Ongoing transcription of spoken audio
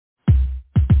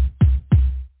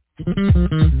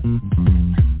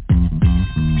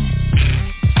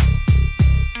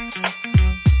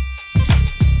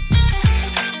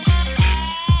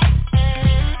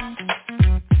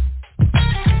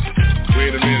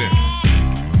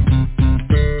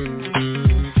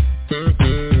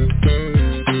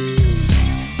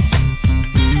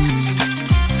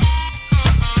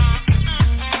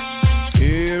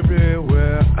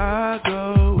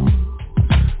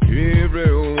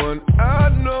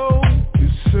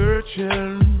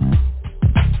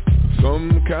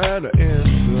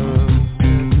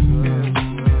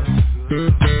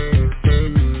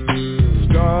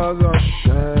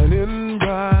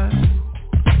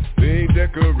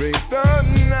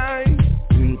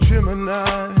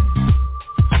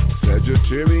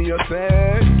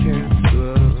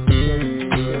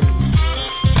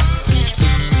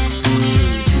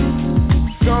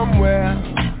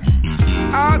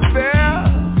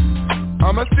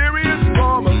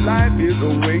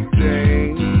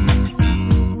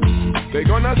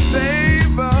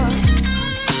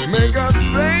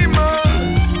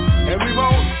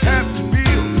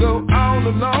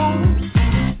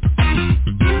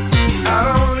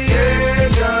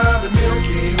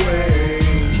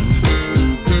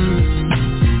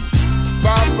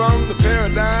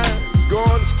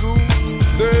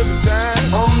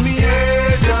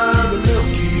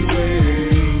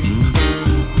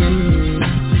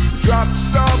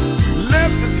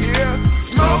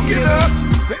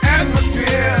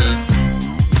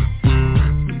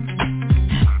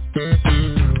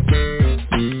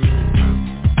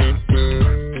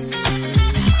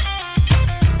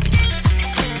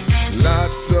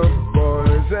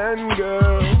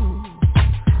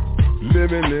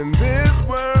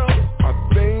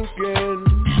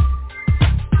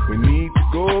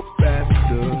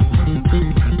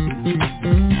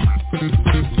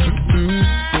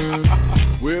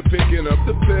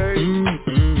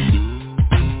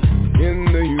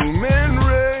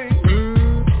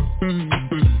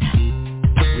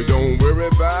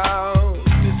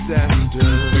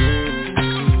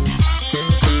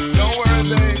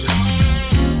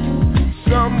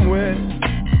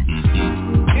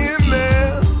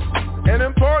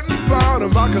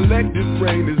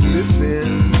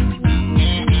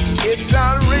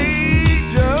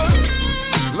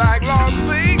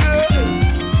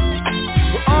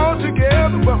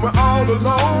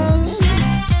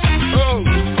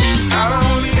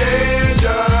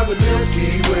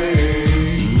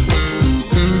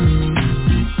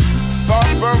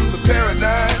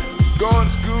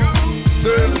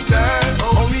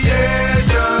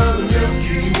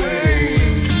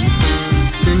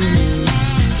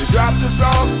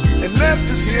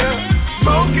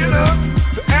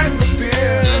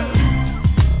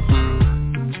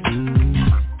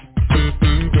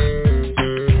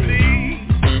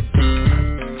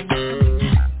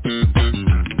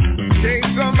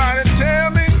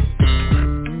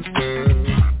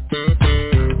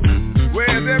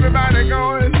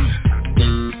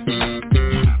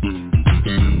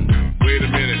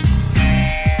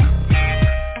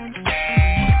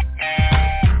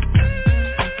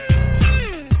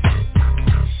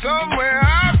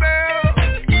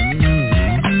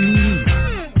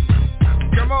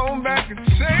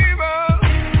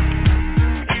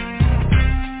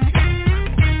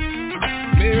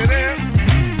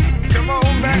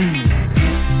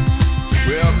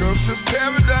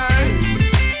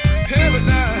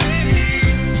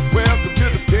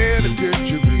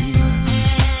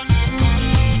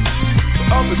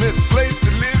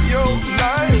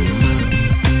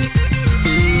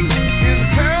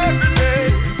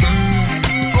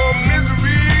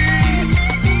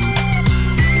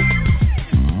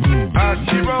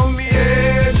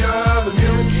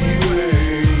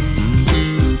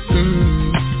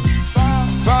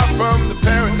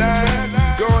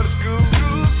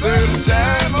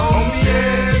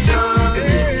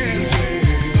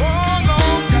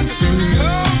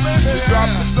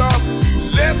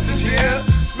Left is here,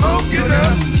 smoking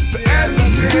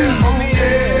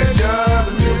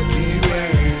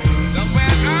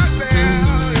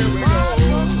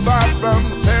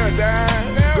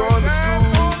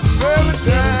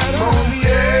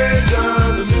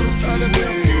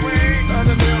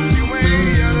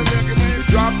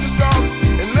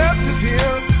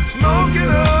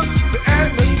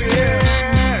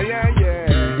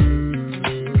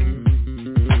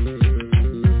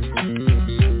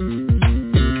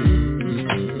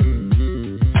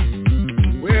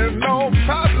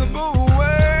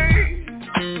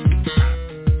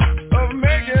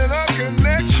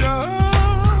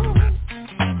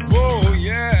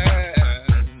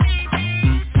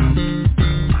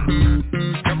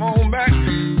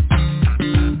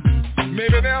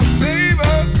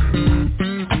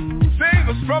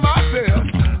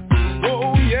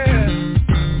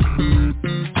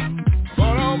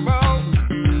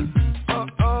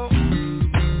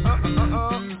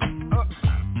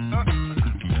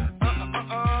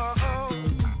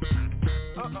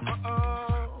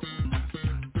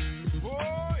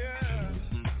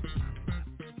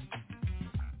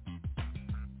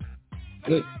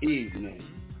Good evening.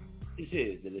 This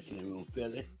is the Listening Room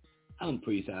Phili. I'm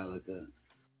Priest Ilika.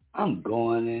 I'm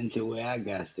going into where I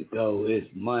got to go. It's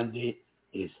Monday.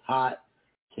 It's hot.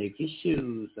 Take your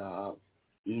shoes off.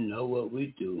 You know what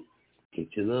we do. Get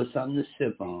you a little something to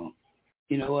sip on.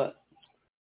 You know what?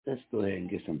 Let's go ahead and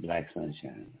get some Black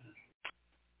Sunshine.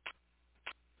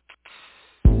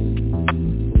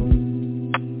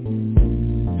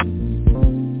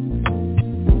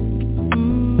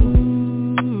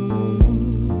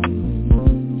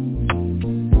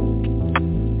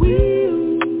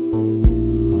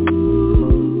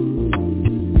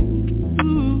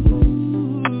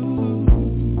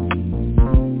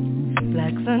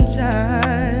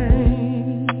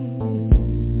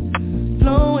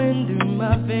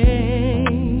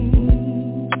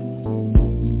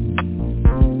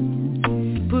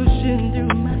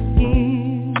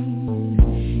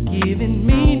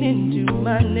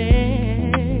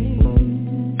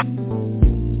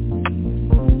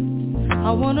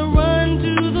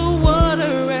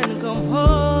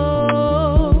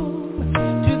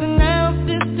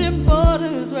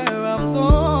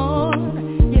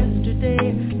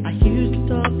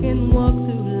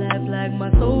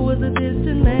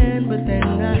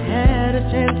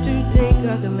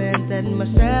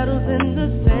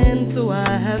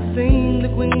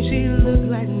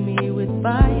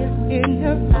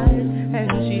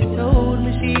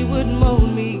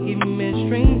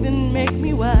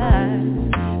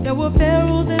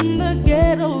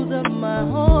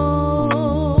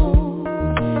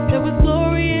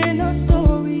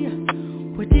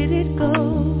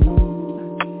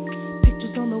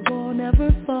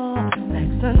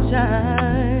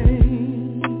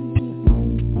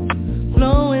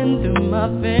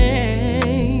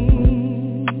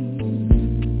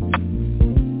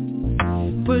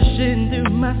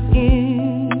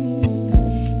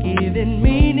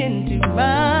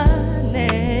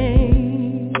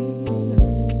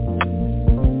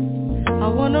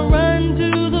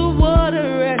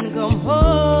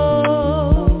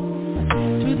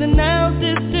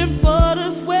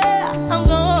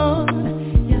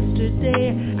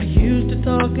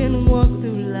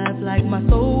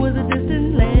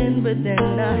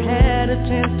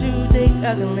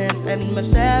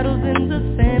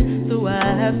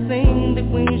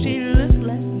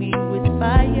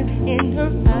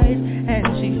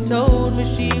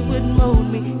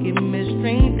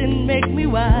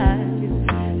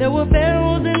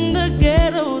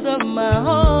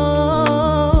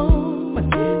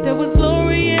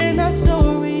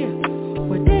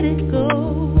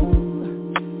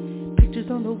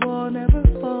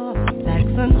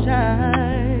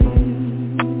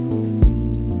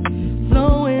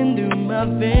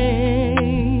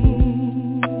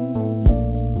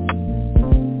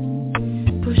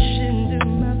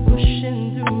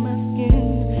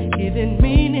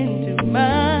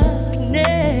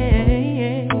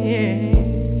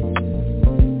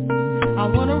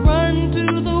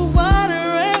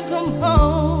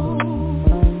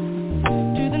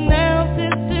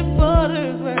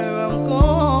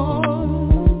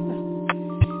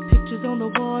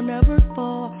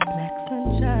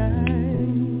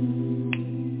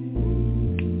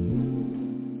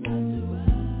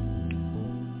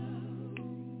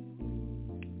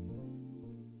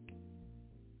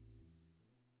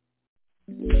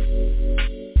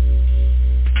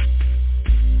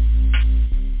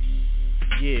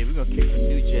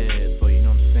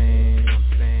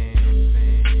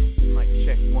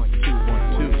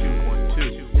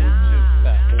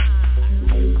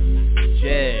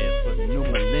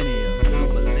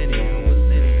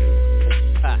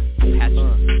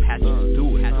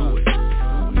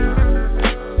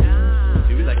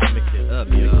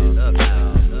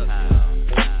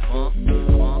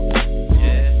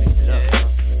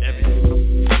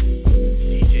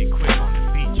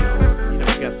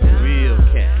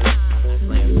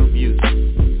 Music.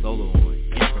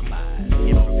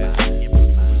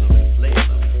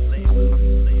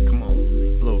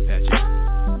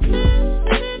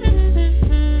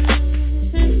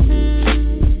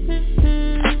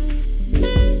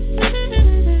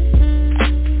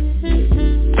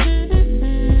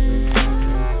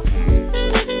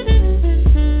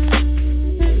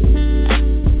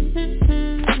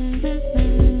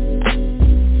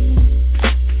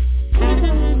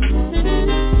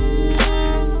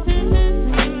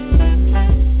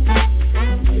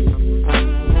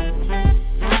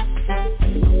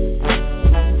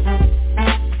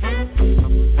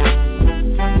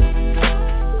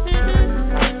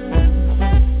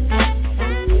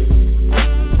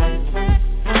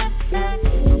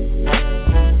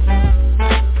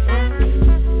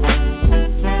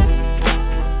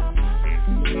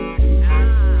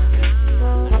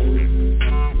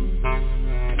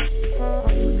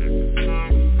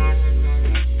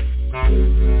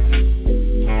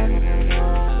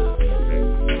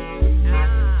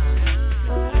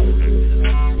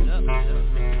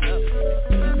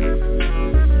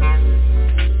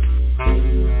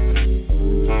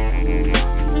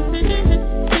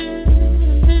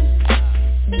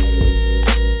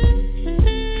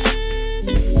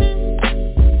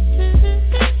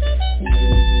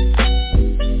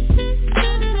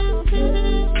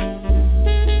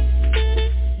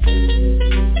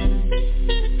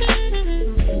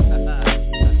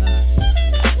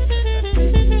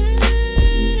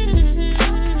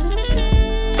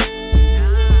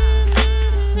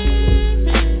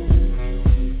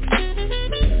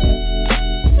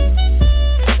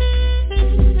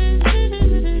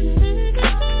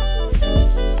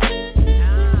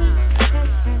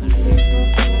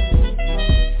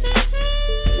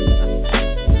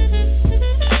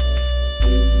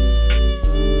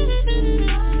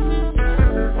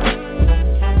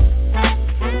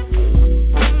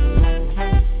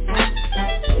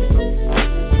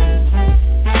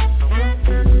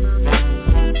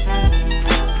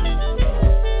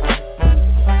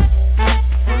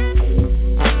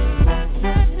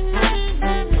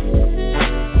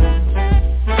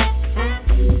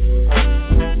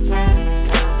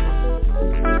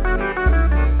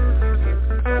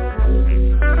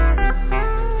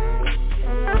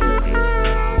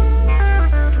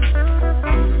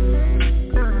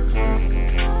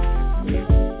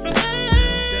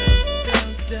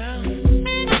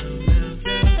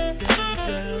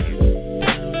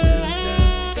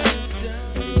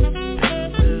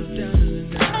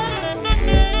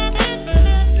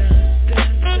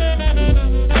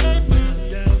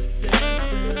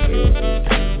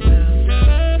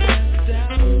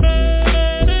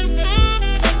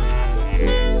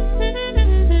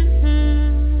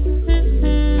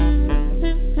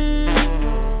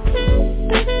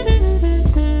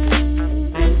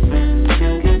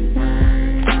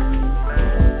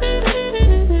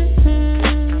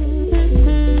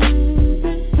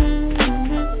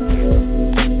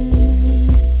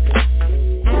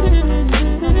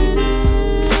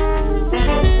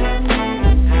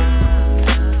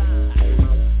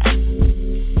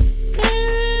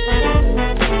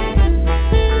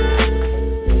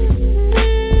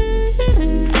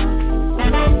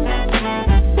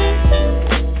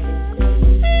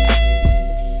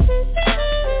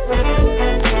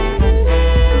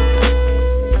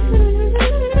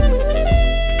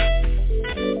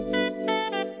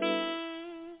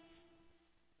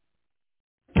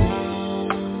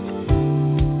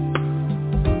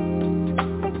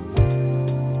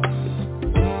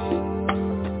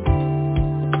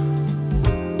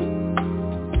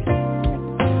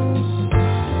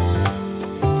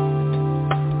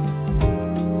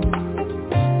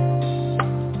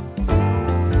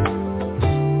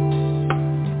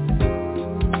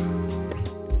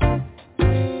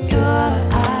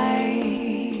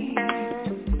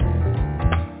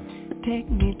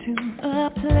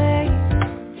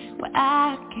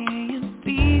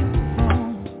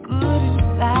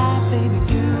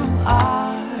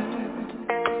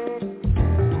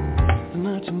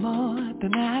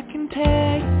 something I can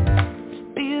take.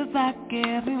 Feels like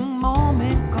every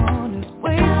moment gone is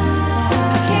wasted.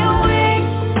 I can't wait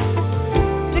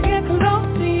to get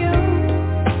close to you.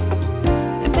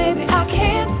 And baby, I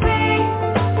can't say,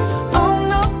 oh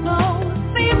no, no,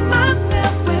 see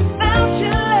myself without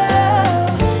your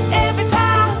love. Every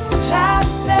time I try to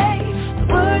say the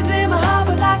words in my heart,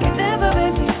 but like it never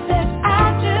been said.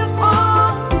 I just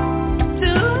want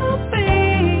to be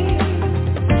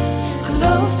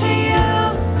close to you,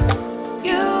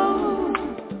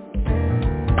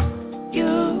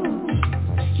 you.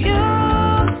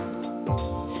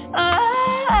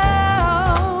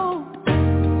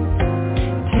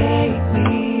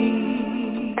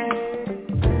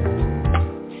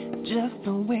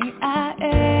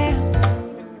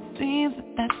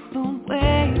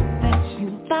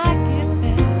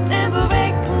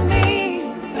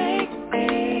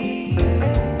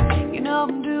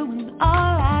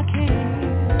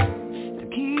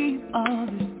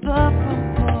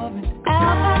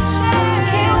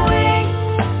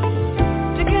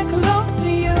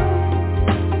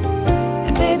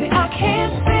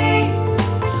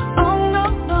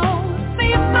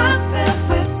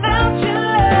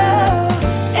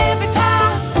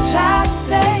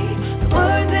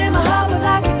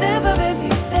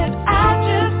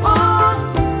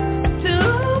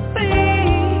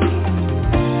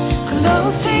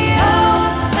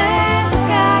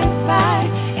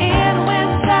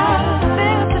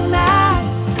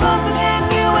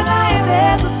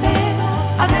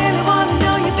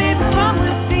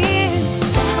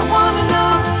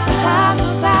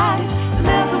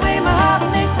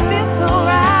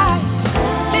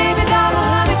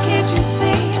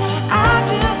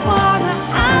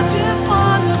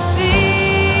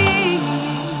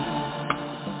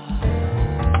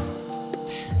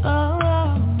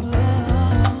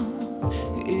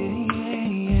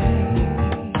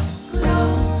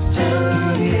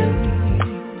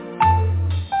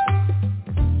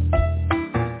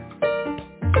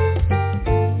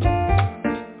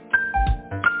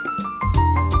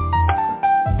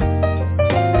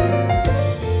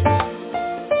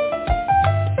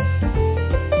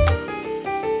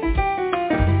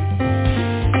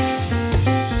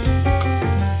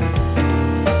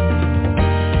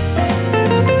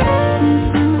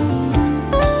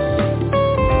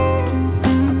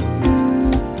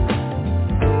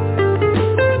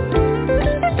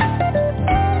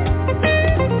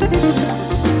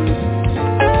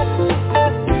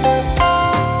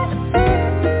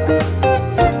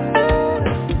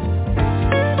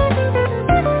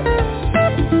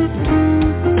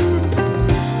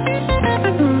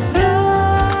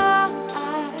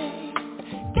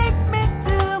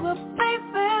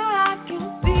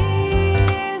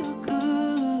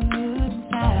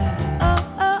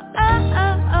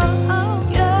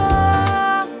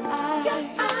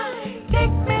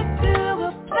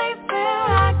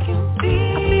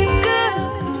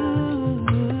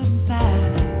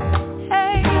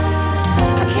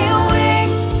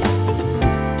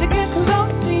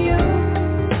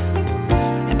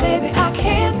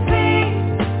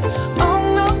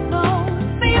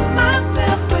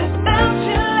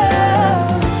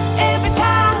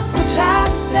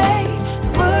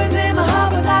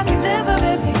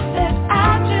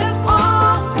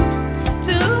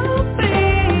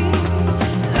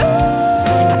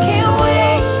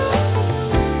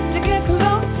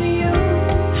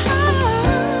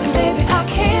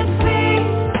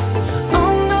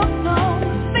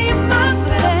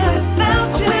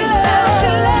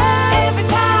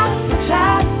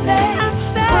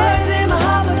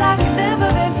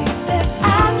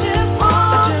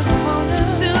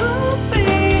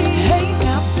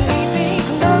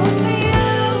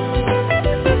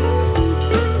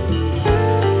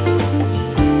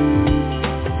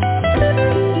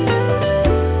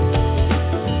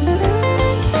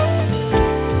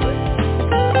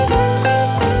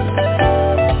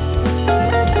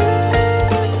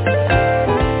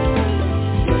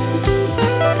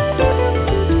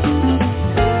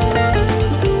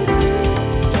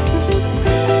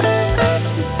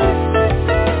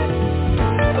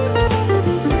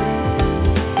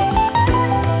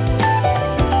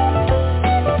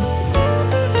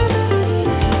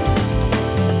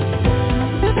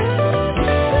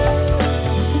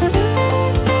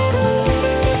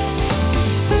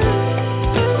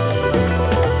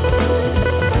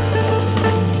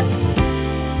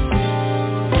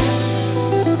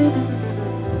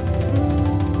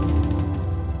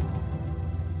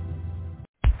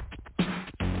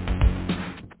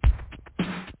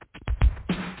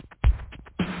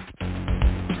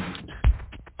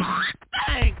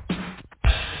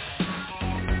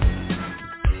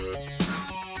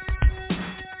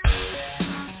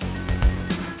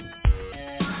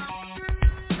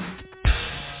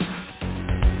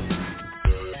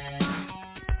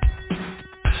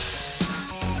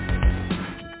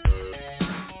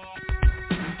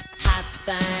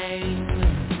 thing,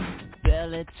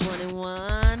 barely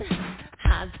 21,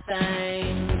 hot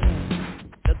thing,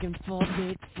 looking for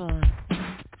big fun,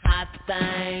 hot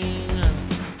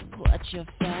thing, what's your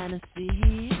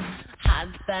fantasy, hot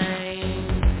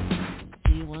thing,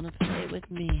 do you wanna play with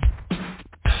me?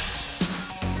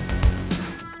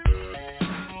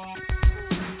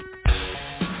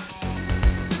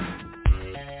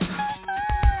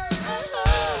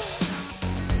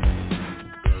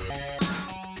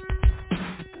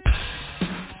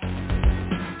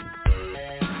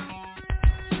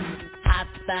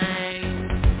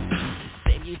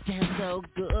 Baby, you dance so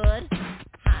good.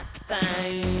 Hot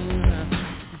thing.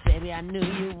 Baby, I knew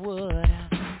you would.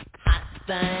 Hot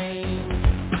thing.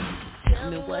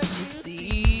 Tell me what you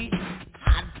see.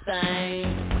 Hot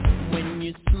thing. When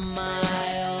you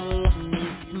smile, when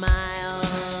you smile,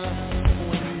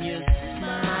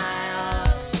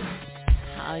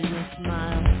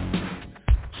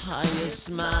 how you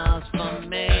smile for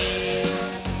me.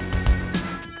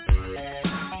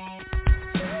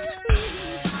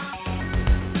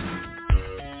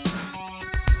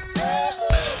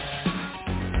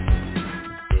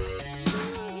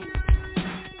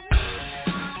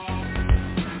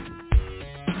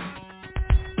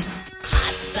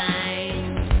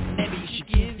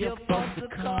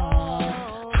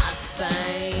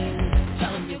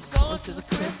 To the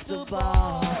crystal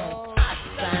ball. Hot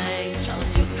thing, tell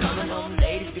them you're coming home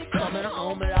late if you're coming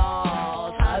home at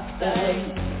all. Hot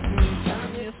thing, tell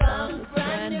them you found a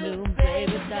brand new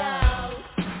baby doll.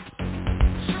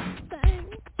 Hot thing,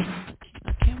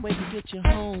 I can't wait to get you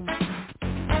home.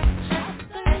 Hot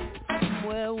thing,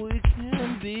 where we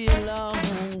can be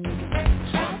alone.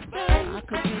 Hot thing, I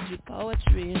could read you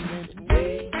poetry and then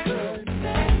we could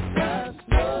make a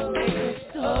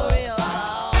story of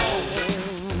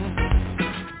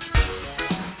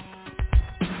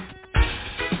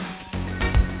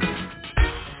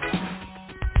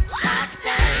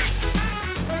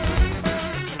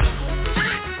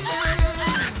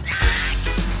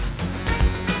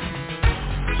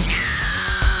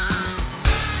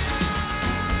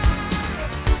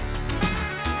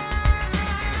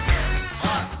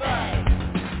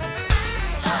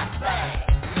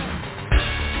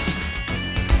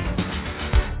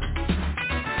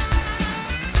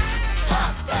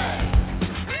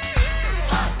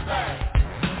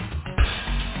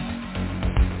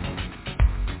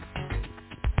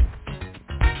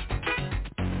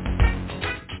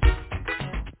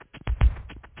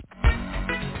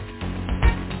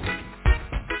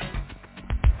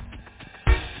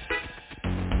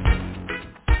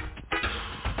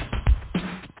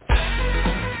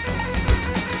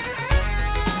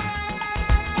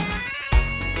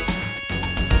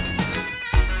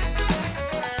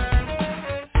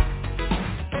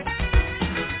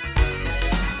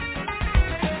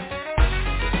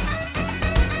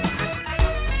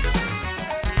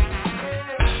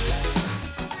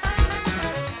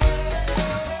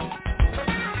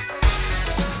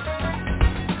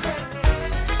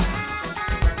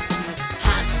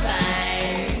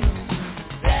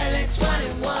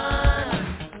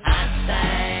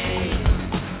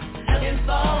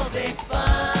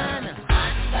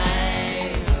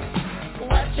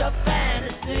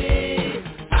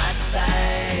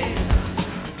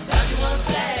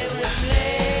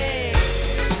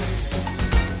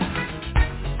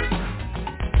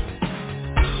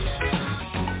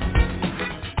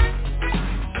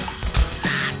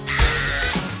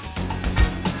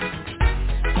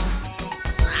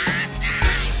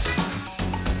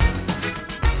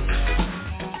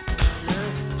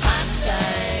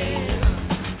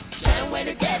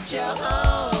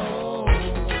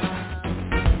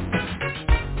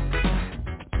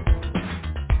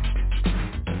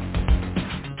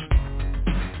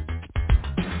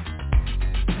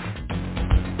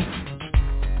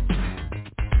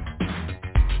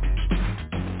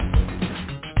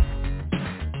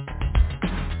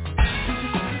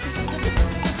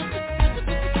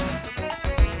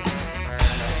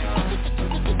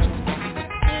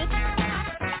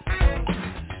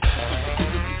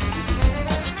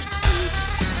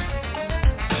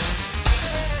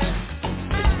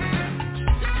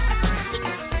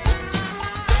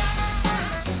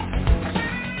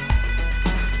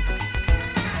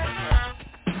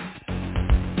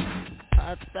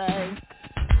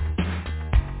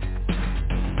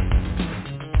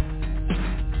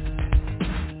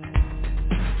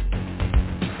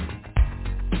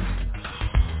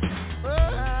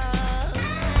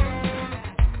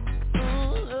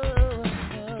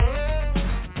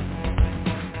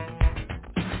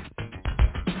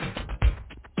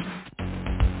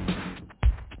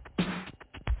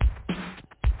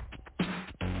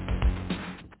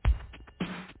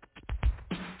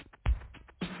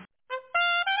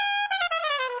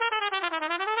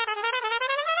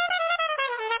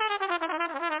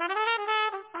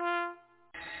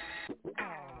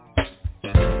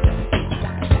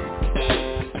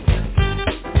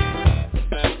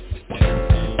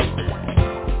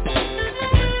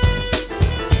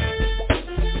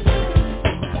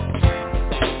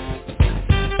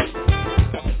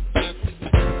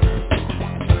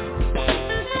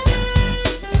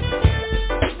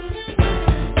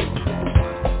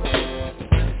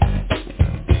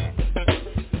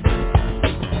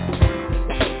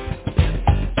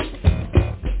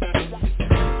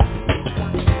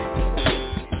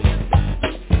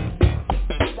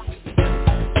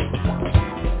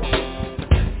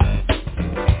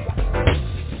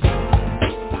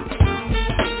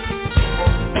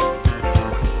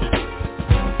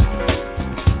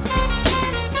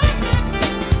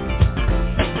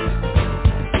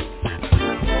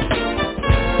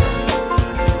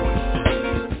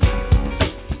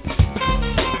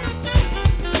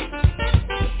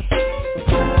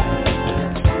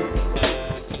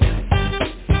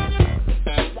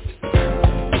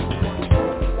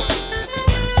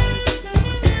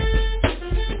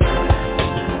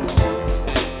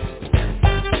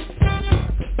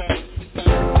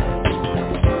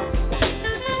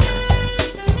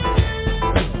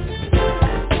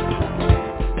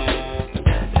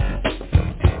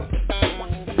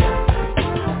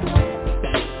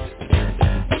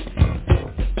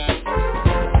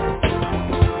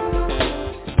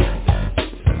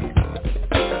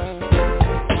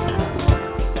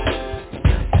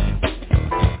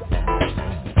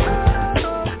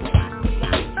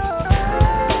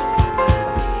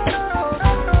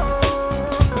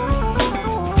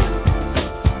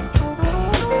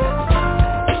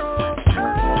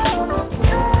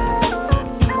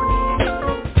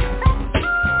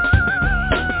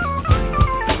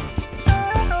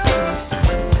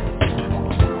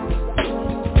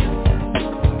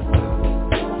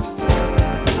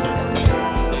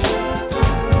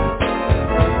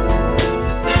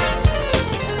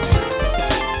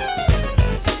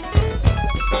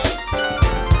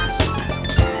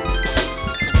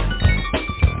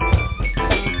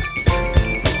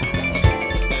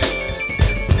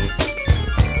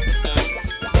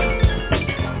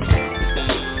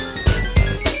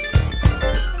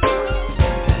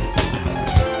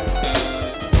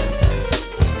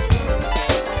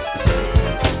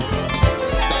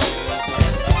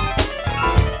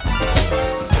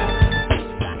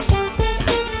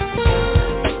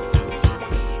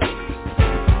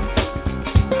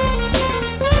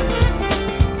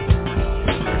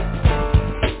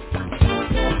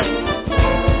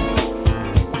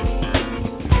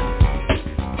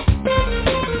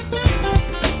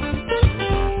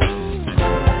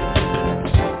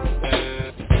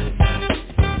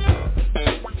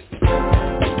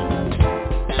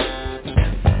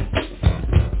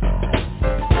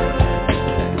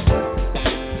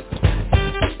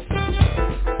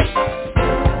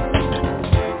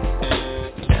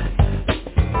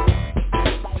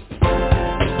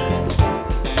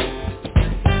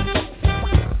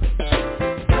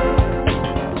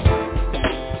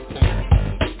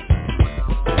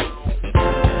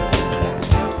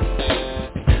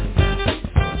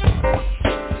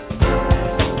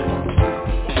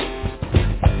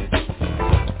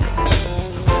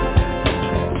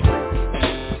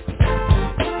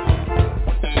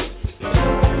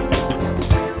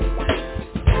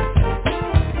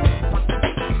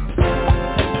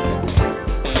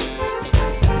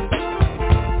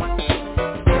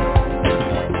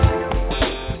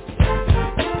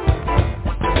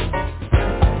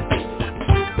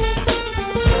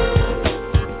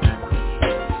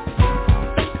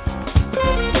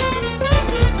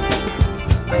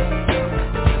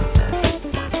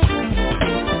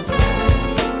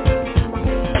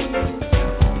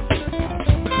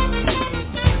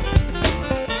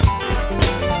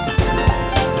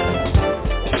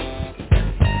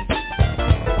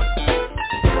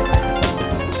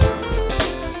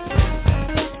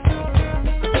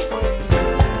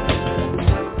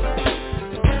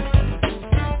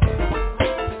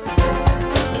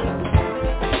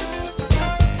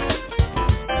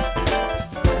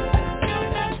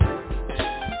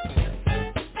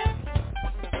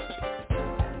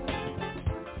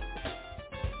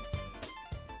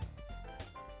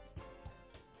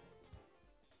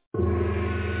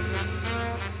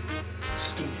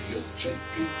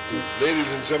Ladies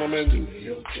and gentlemen,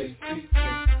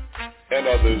 and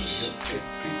others,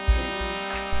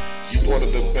 you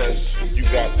wanted the best, you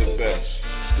got the best.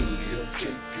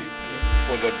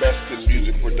 For the best in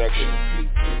music production,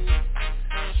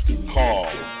 call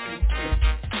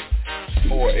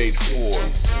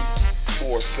 484-883-8255.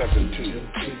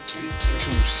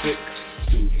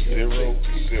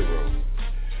 472-2600.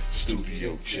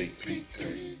 Studio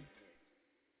JP3.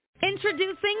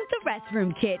 Introducing the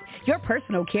Restroom Kit, your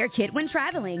personal care kit when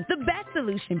traveling. The best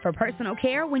solution for personal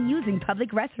care when using public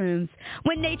restrooms.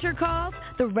 When nature calls,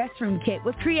 the Restroom Kit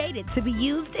was created to be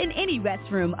used in any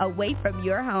restroom away from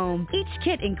your home. Each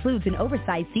kit includes an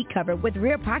oversized seat cover with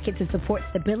rear pocket to support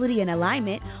stability and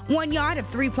alignment, 1 yard of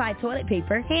 3-ply toilet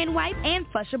paper, hand wipe, and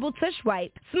flushable tush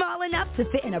wipe. Small enough to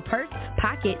fit in a purse,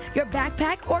 pocket, your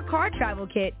backpack, or car travel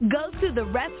kit. Go to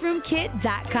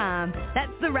therestroomkit.com.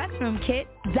 That's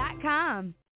therestroomkit.com.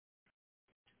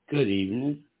 Good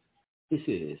evening. This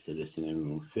is the Listening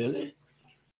Room Phili.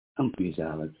 I'm Peace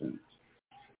Allison.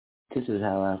 This is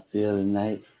how I feel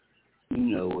tonight. You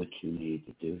know what you need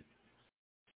to do.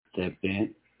 Step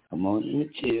in, come on in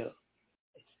and chill.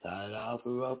 It started off a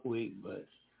rough week, but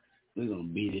we're going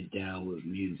to beat it down with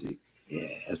music. Yeah,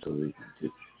 that's what we can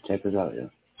do. Check us out, y'all.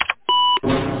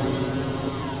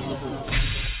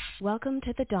 Welcome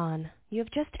to the dawn. You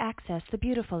have just accessed the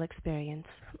beautiful experience.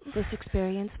 This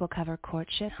experience will cover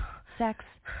courtship, sex,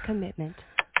 commitment.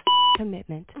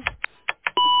 319,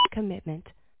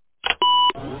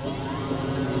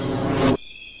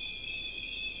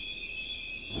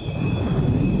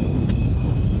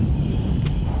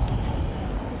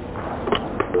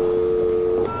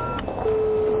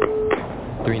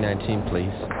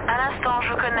 please. Un instant,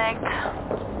 je connecte.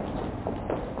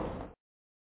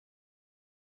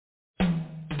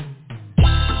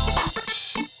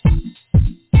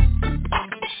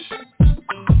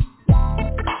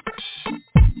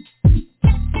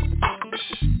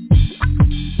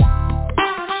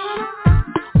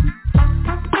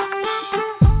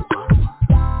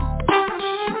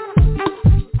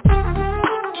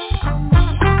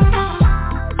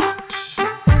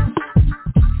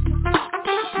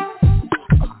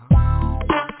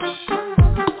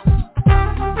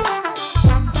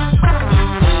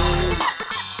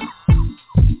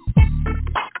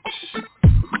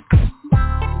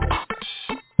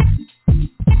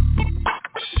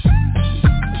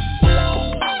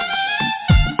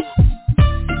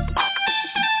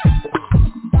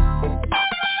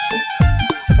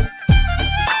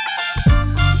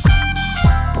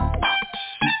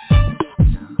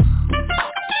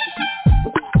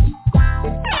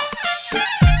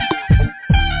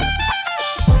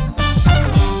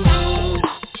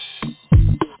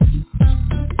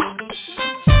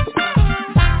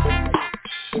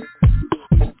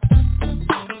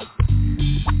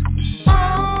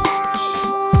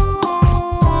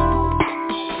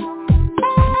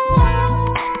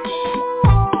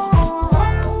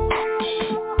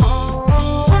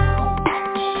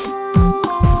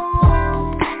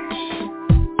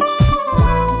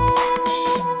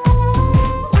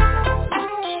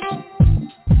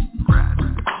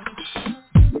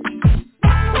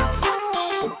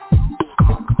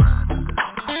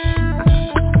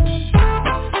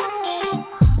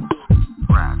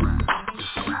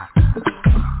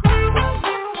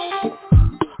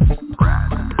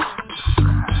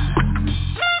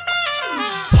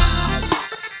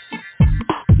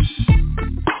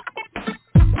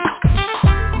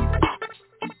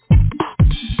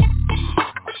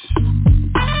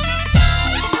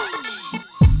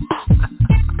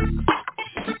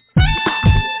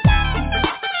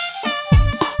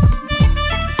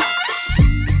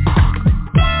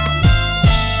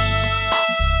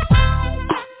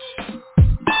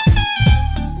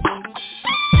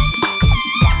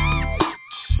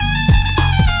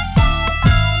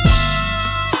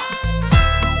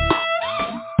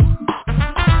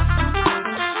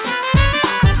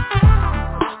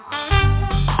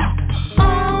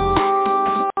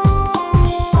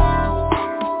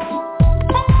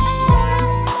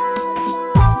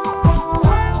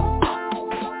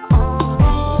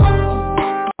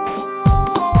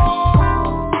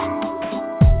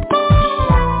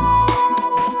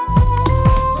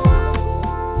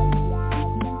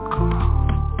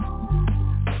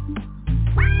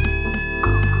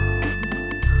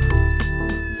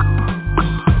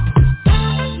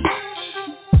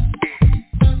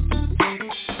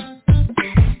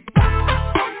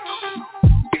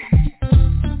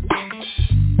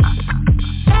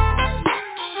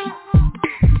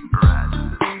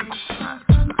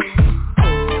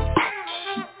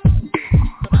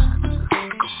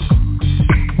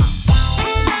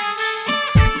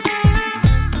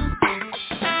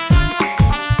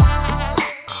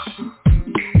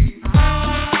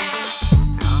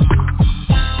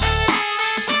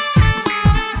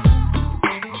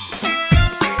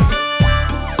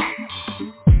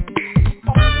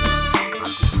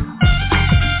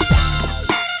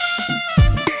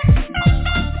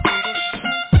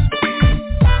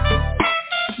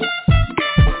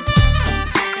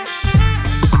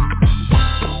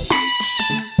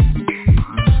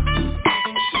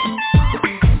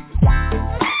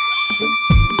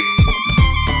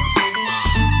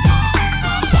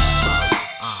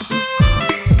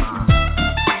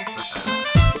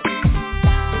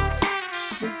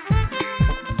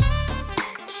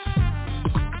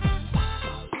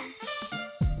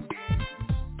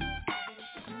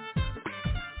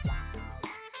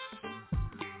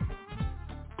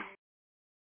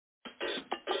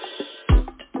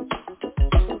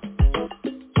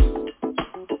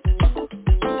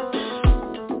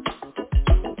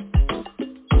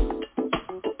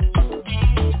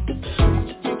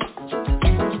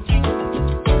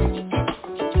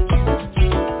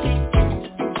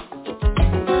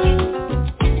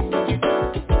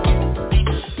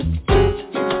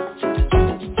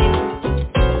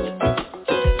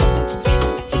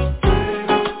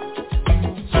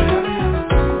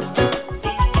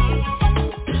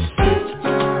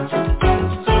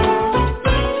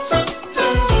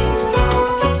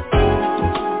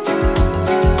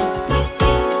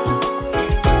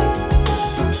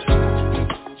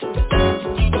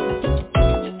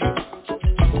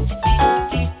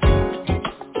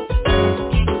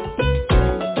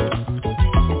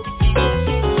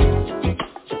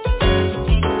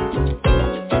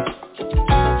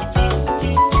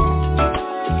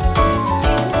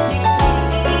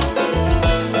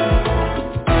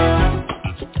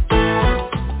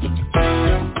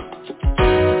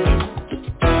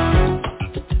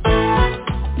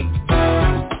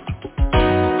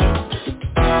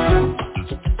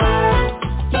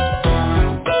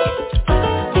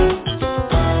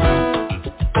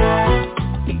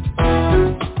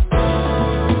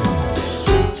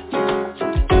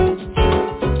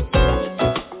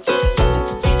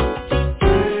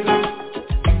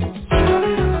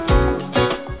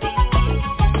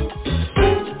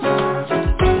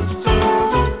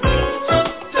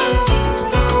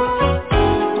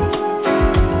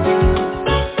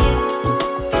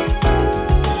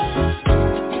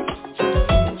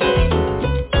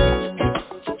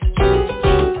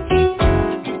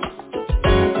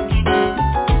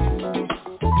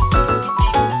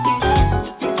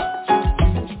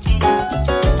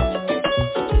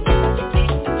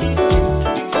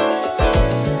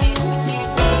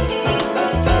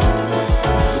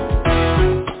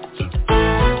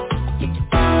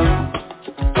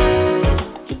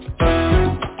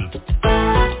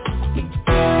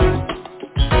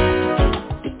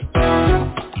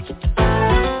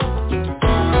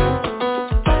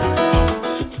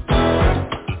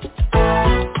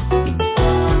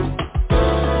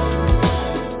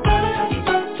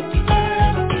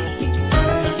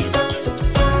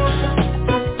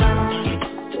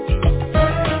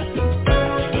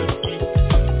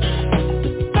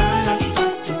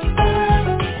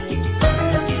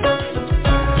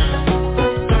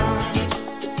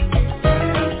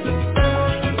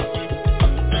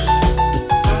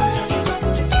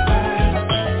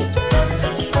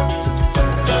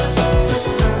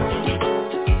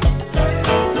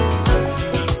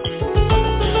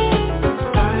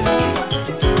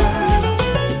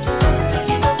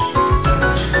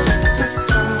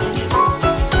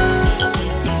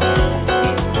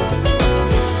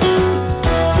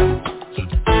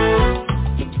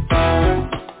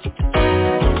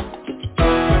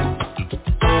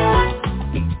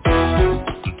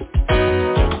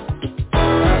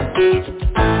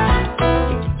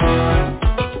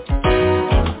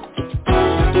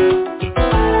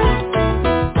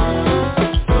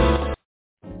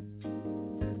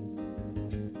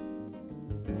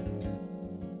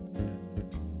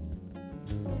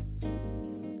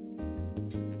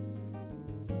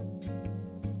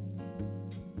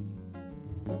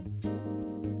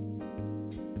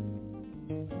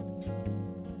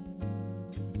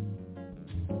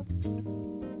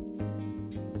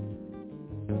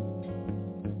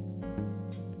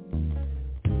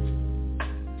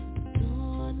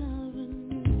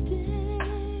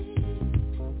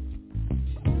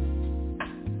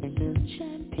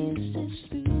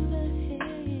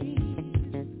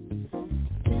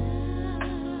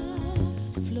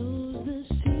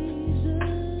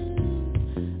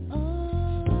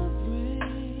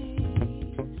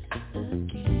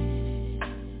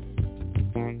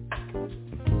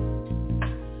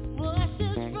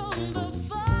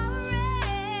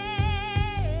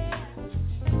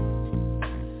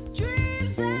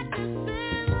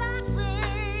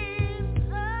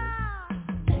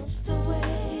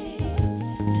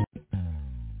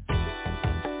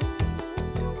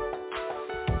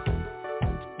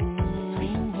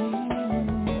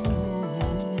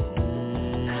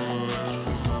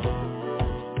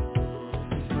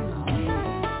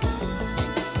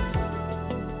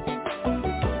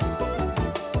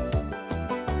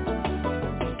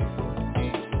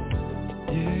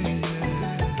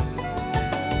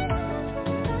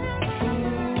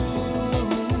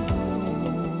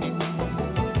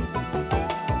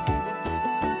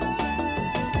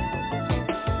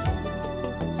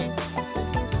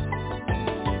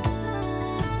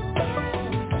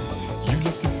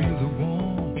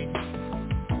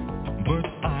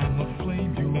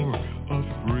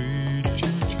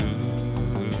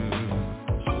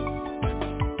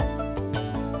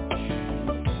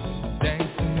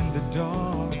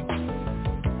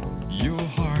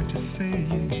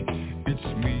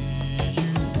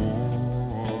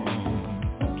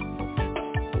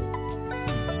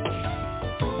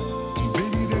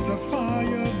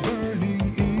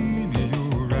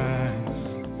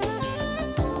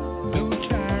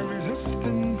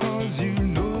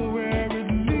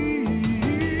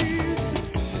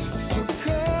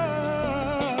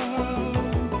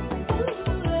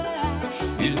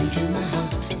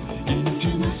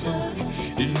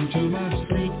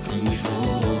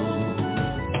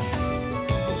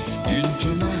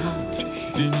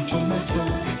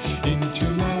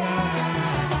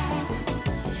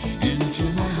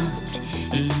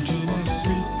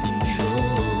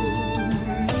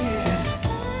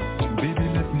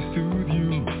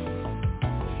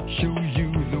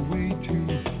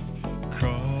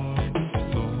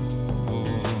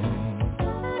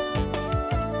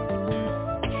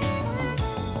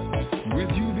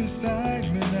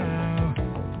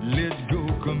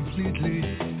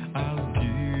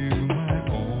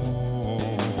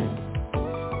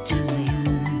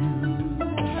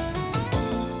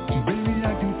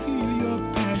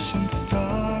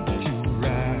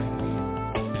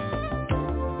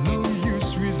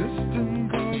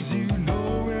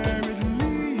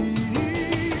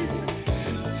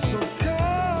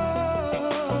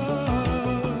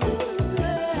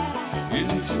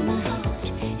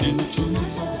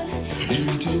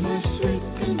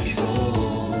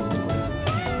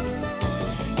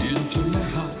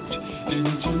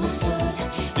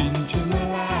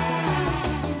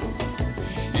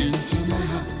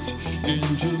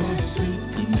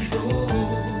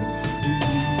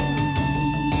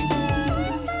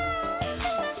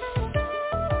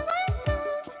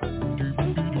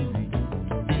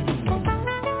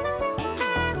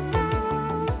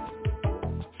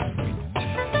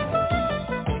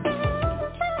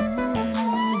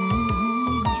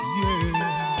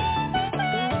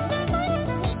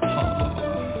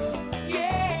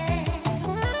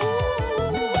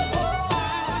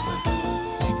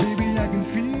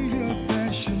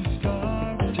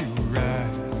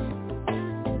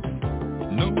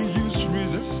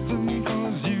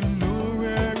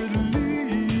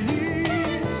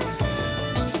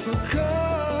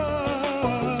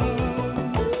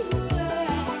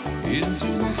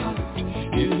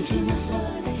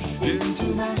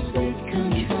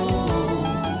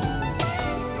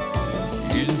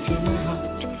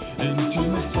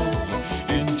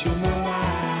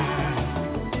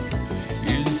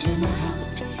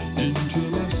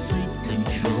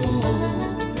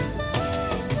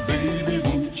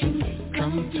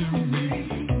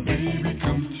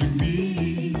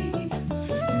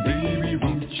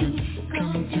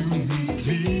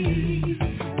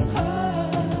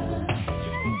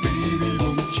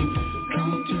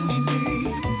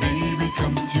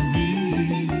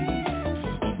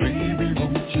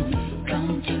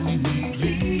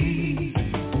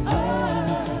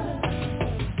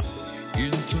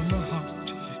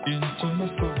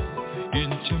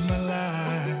 into my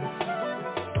life,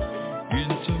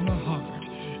 into my heart,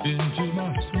 into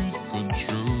my sweet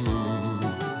control,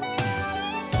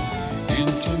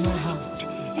 into my heart,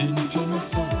 into my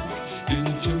soul,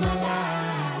 into my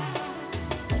life,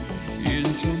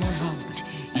 into my heart,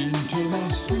 into my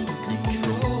sweet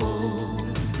control.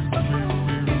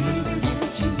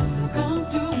 Come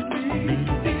to me,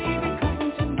 baby,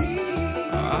 come to me.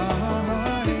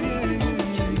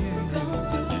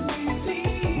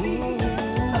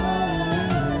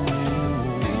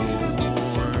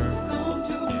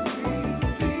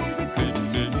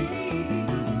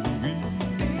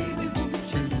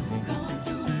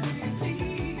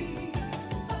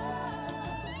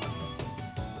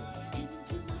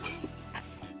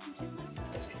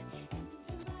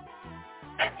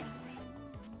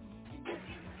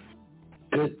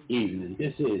 Good evening.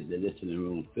 This is the Listening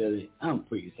Room Phili. I'm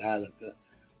Priest Ilika.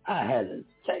 I had a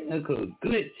technical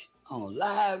glitch on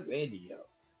live radio.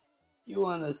 You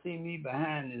want to see me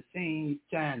behind the scenes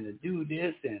trying to do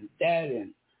this and that,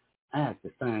 and I have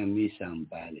to find me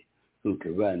somebody who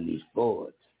can run these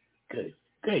boards. Good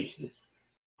gracious.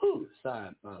 Ooh, sorry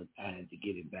about I had to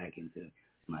get it back into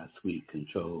my sweet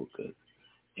control because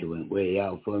it went way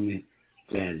out for me.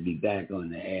 Glad to be back on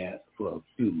the air for a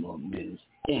few more minutes.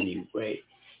 Anyway,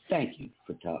 thank you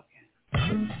for talking.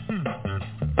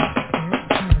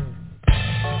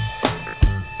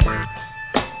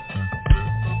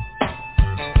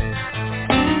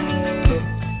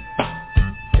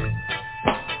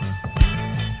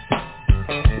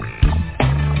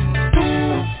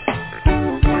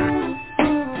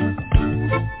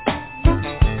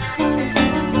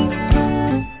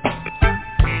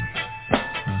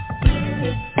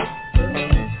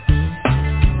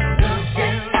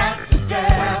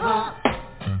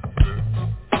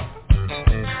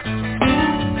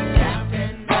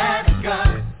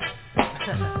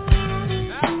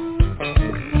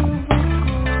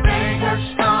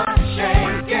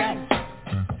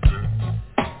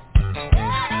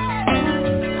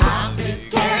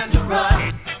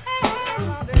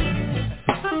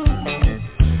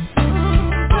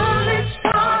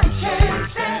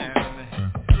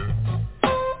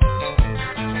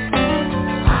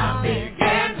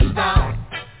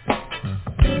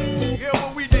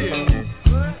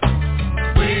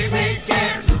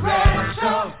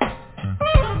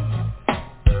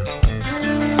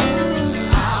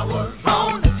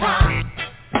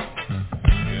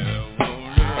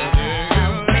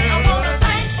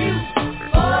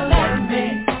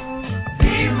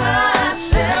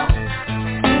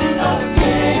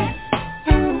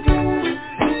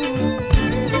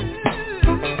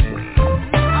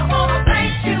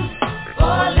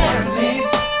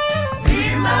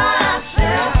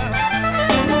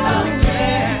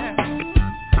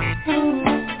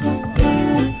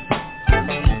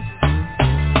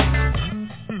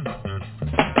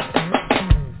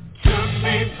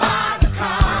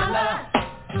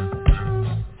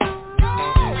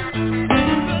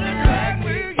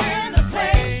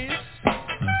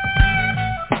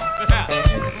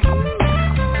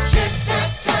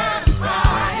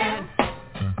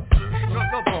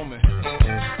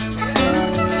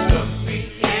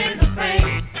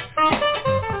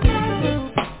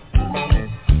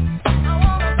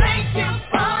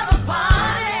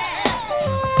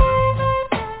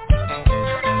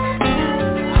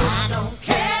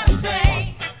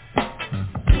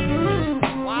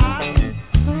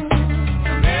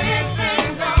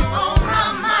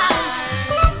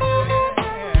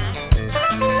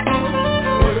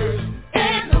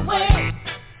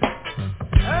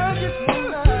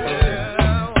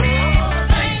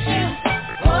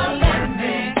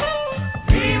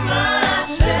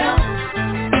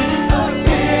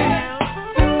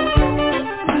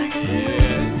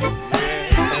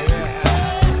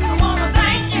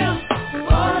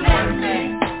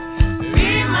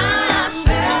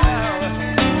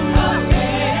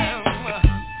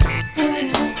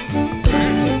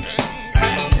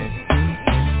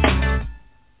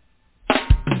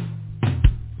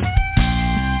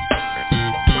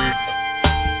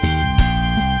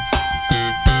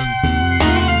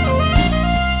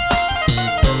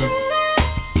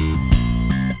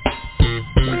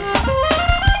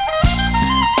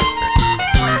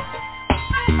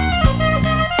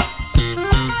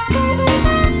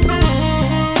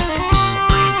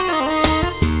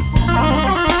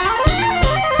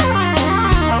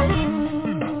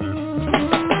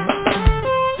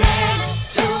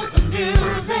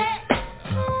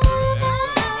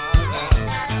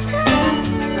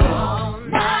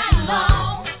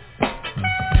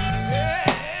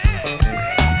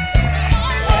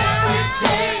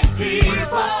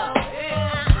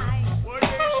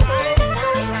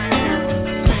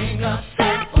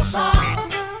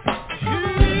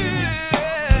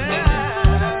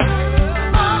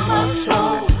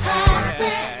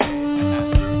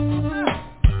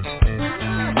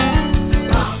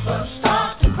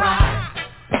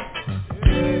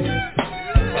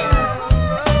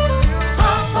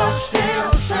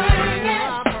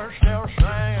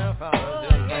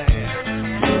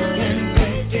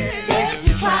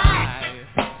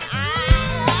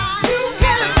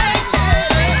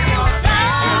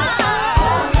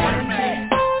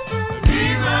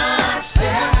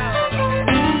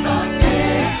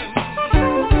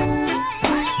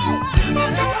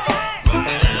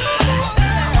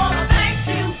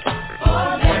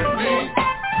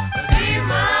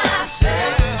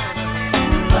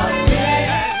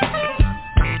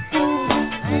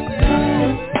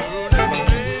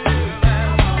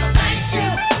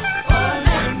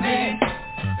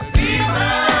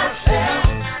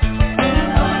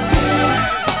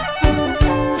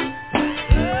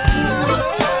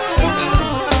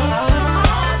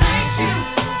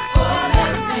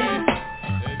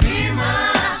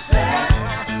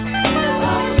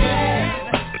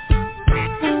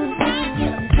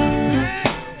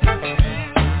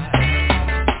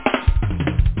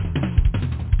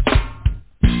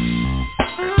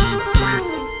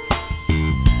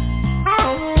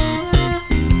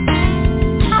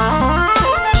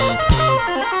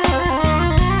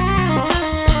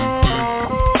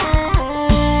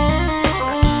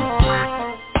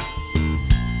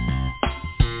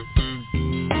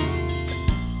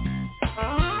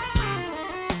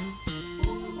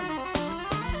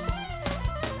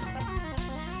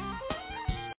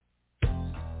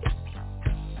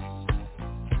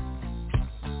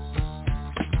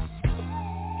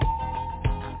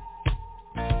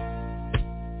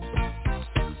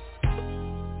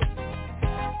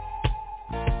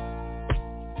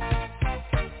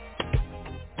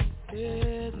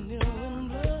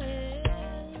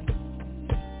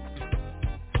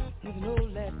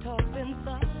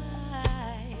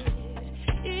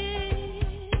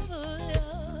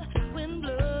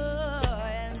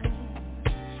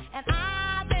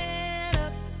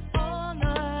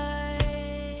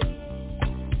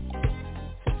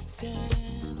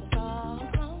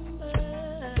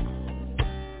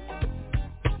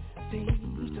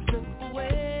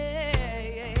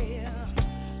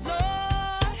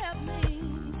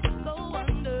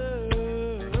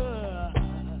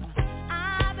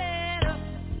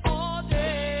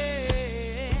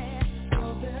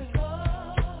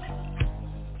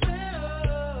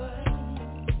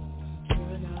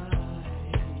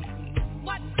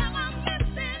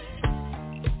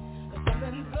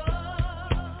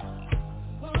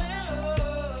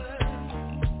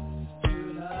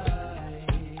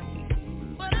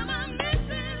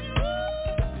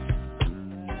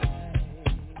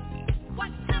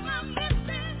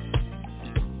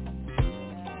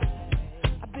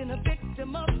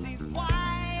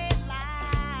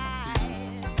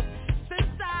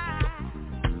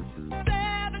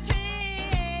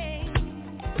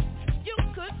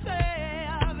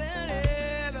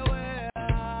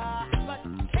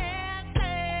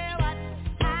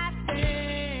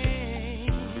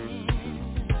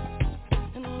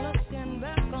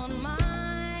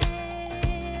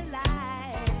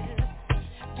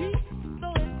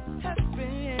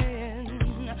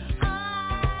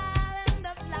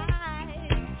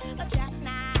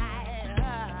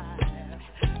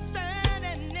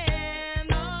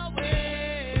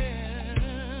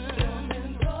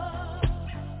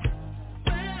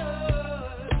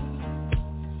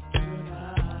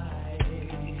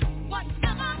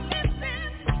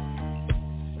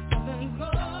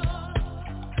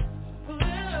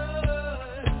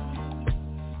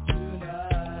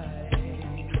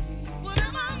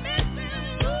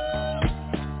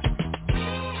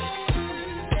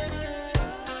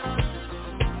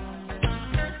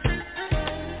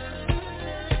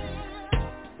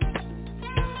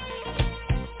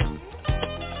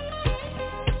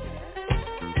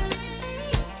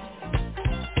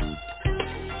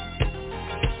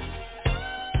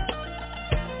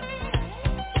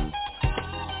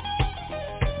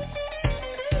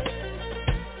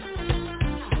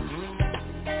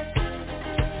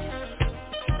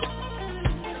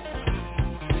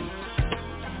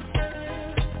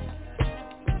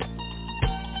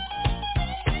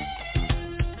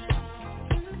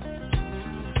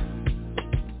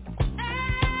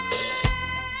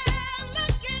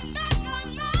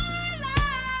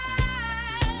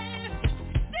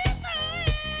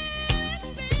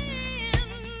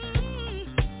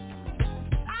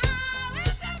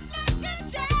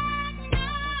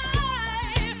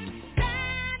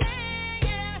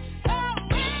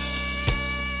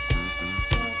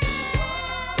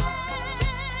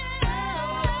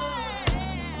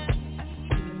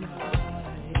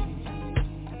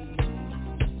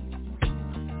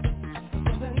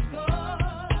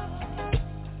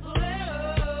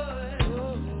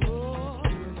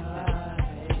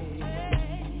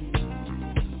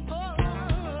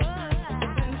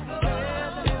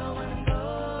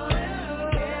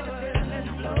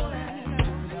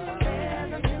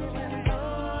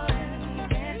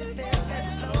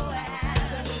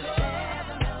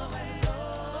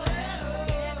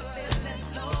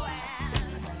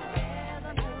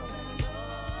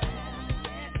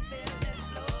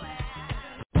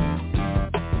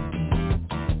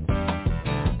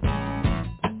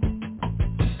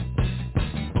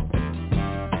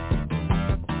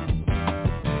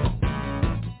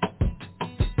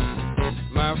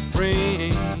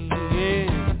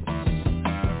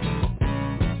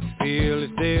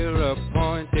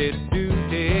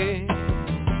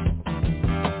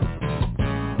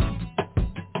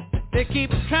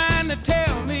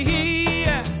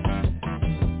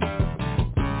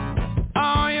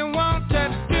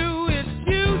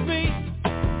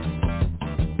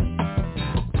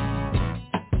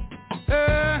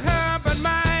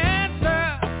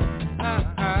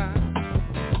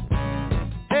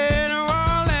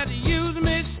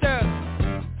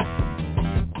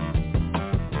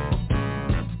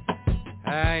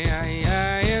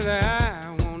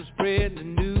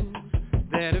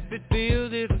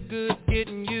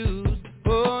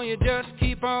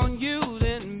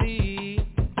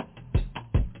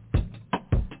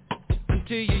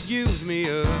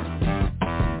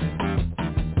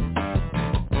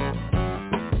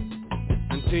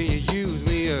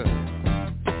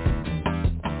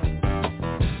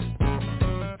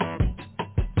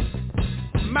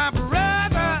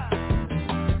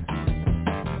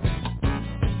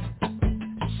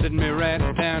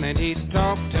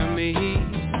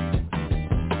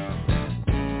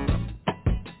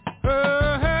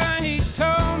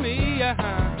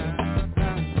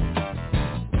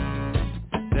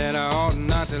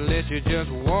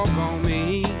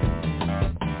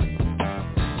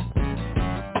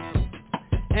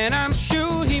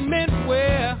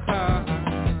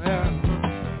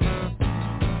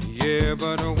 yeah,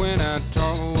 but when I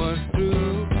talk was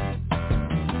through,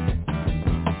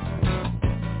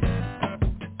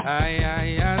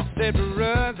 I said,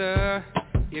 brother,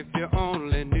 if you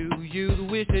only knew,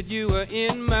 you'd wish that you were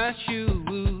in my shoes.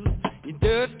 You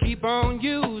just keep on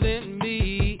using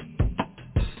me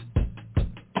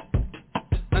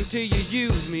until you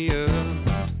use me up.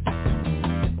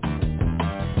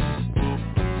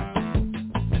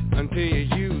 Until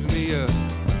you use me up.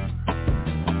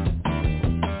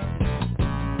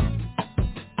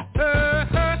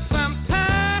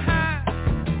 Sometimes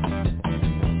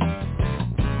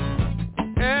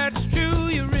it's true,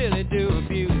 you really do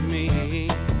abuse me.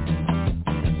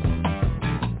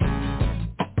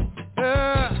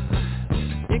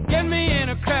 You get me in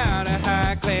a crowd of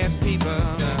high-class people,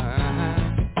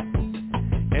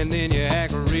 and then you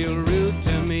act real rude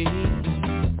to me.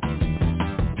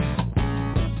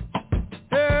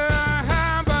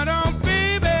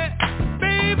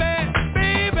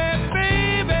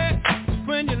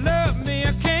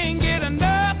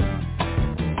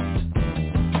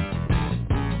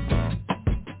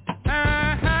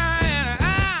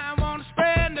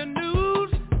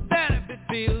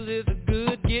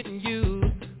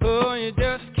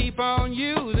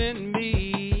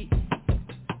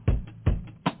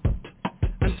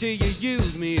 Until you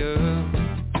use me up.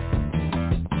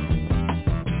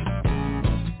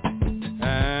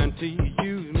 Until you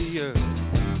use me up.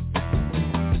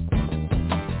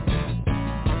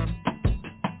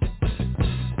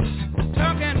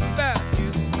 Talking about you,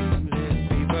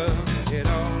 people, it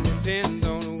all depends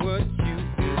on what you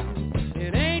do.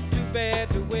 It ain't too bad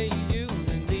the way you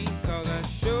using me, 'cause I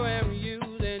sure am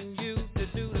using you to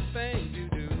do the things you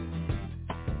do.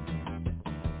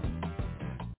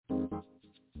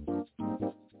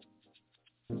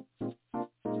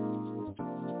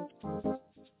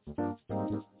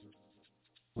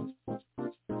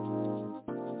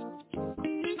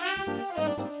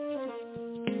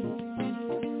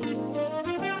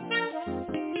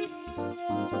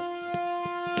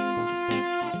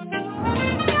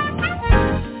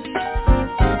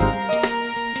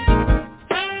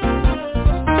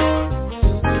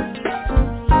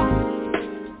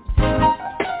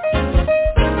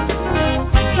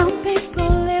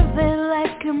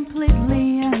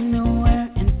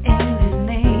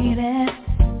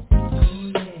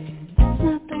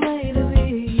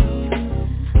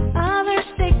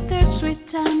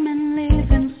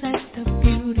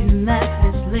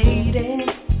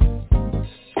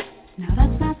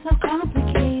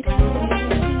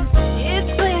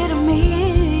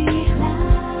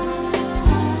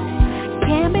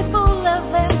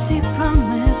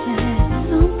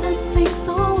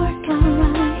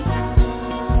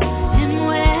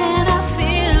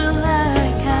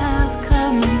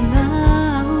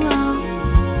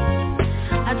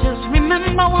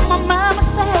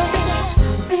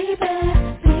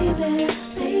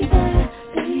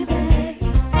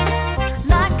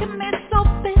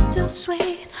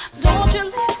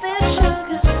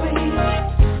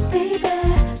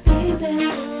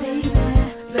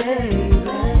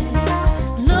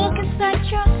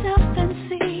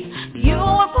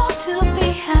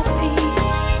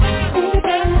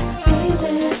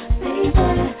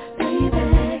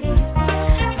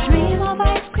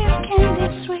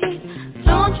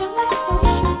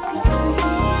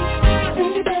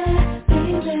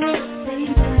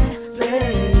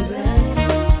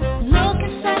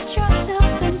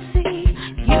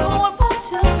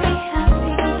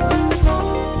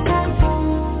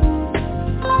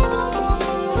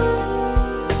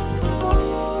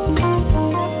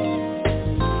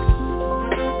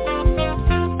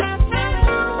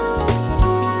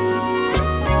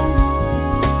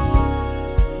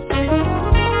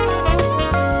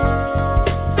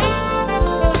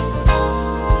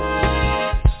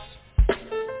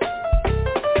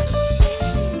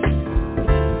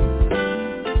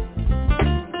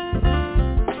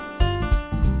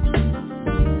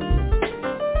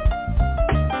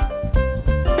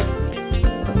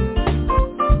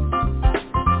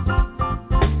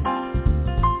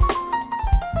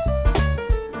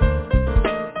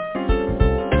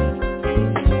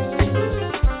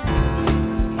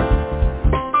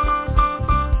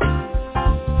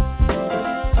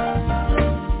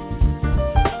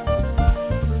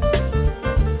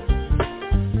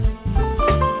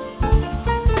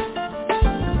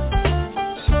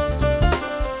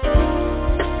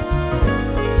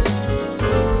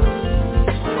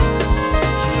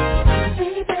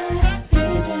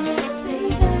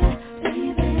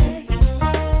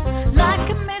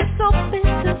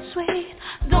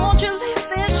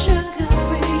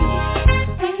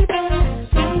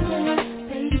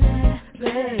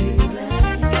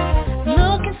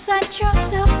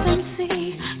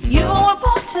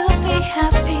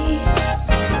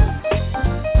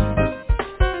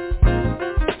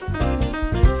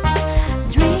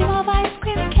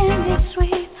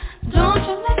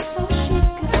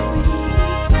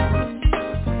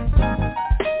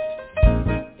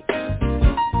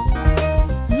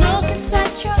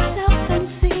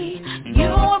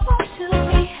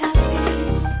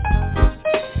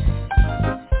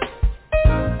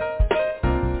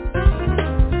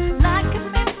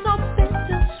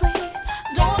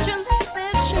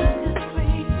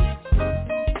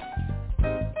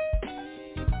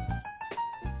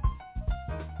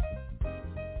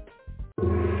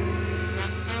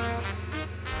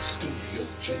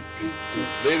 Ladies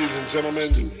and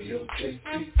gentlemen,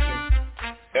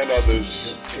 and others,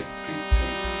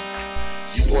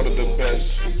 you ordered the best,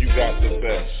 you got the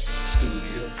best.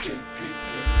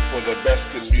 For the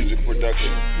best in music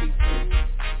production,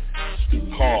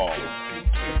 call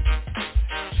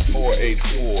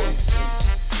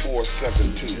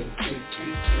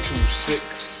 484-472-2600,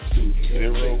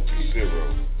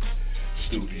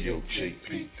 Studio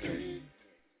JP3.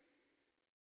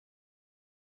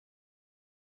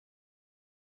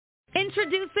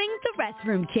 Introducing the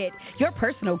Restroom Kit, your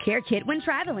personal care kit when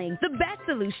traveling. The best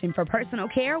solution for personal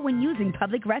care when using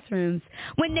public restrooms.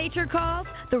 When nature calls,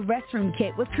 the Restroom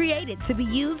Kit was created to be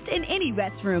used in any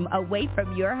restroom away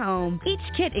from your home. Each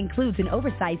kit includes an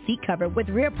oversized seat cover with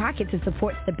rear pocket to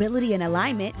support stability and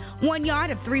alignment, 1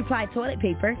 yard of 3-ply toilet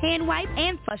paper, hand wipe,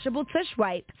 and flushable tush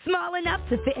wipe. Small enough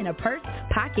to fit in a purse,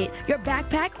 pocket, your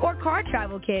backpack, or car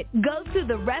travel kit. Go to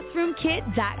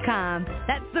therestroomkit.com.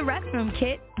 That's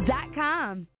therestroomkit.com.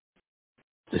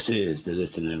 This is the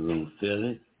Listening Room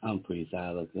Phili. I'm Priest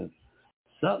Ilika.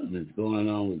 Something is going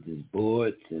on with this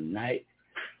board tonight.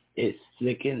 It's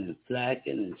flicking and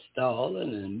flacking and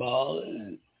stalling and balling,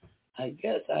 and I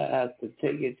guess I have to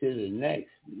take it to the next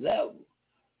level,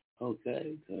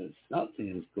 okay? Because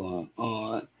something is going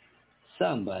on.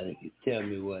 Somebody can tell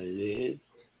me what it is.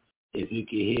 If you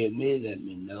can hear me, let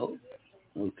me know,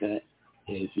 okay?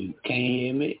 If you can't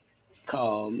hear me,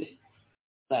 call me.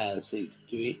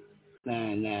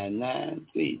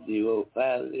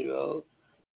 563-999-3050.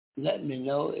 Let me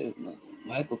know if my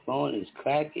microphone is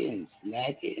cracking and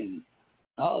snacking and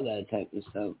all that type of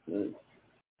stuff. Cause,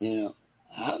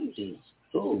 I'm just,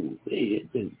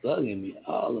 it's just bugging me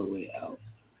all the way out.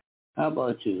 How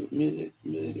about you? Music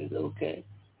is okay?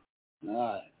 All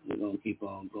right, we're going to keep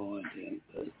on going then,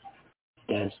 because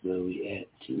that's where we at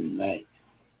tonight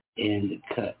in the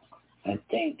cut. I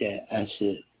think that I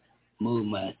should move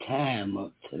my time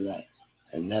up to like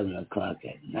 11 o'clock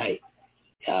at night.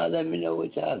 Y'all let me know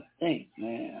what y'all think,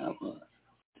 man. I'm going to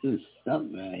do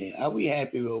something out here. Are we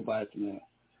happy robots, man?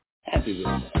 Happy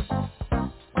robots.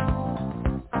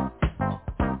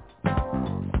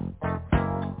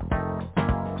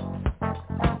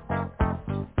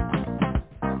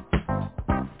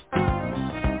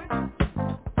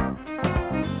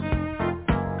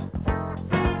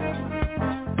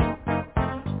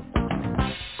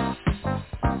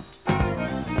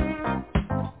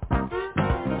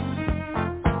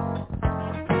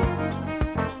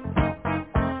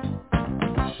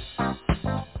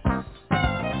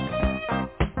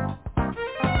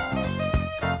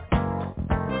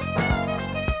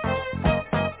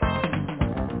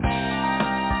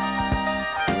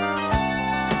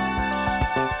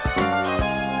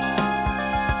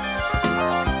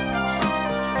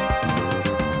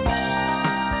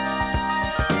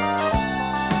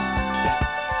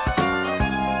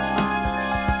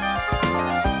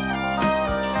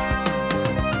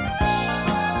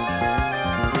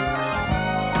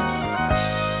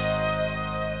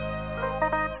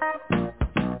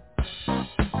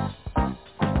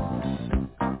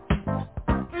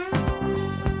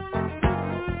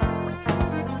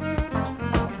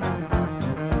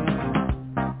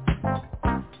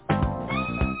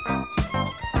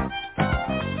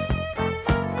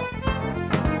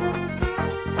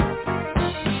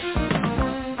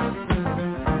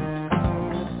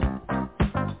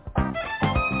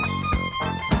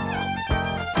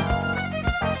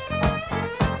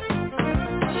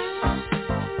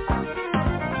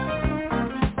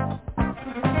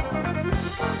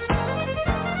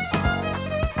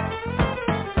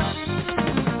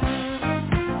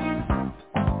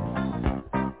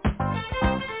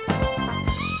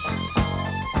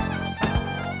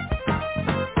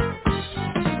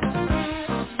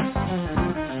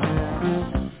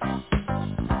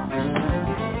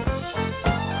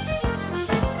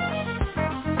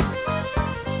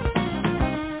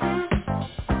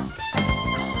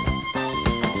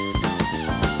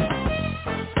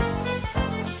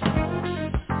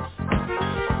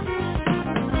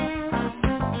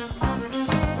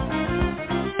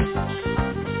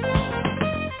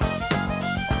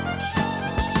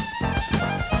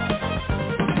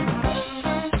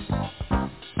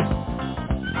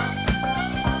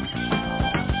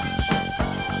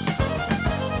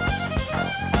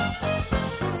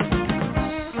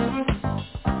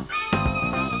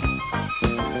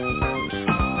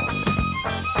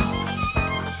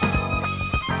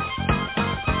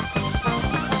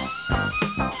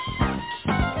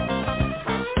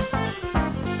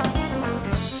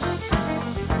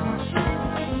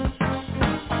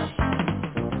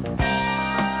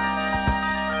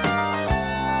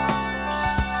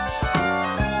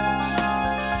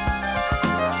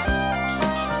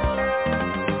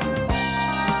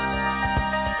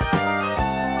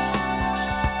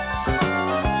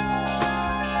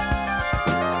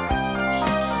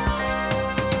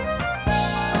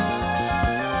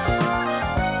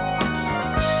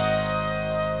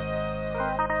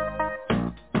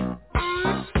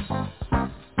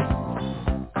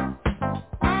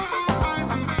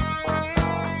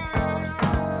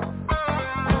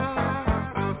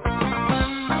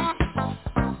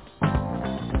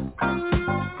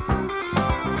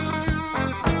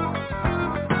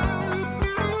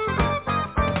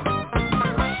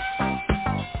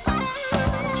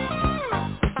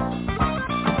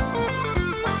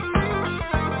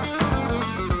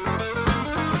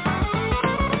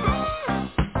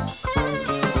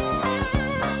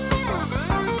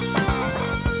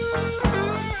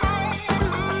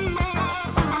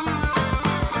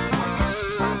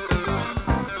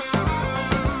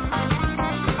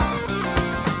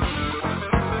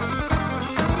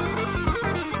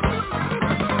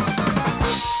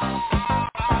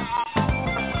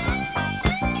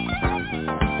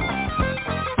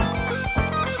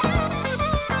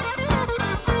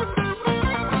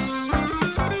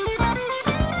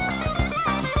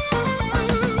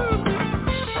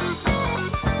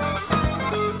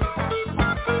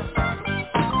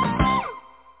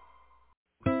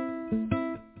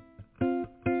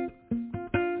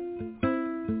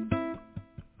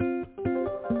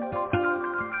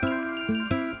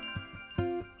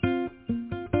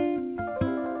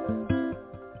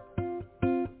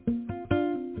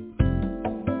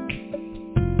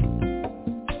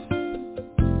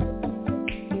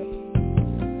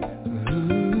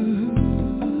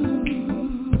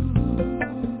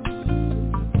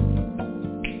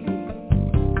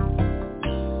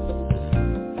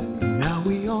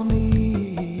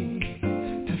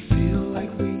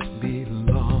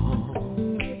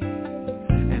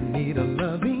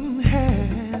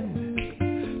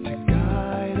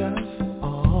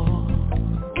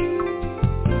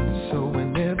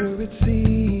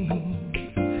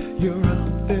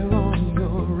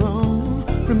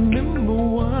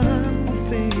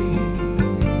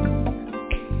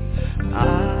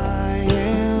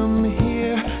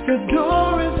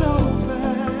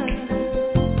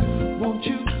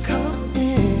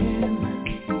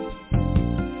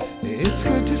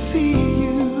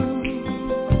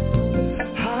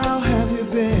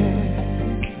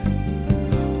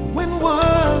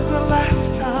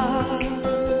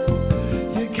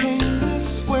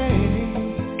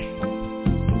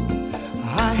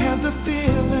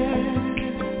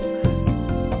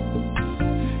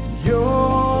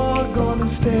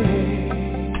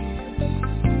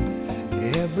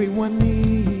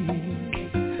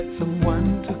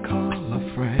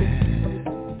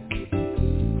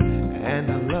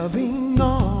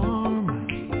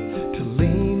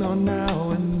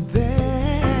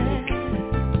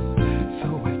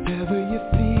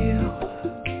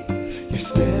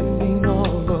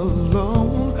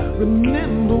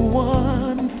 remember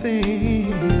one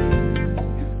thing.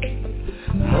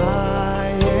 I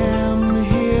am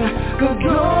here, the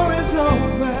door is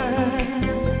open.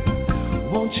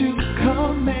 Won't you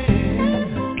come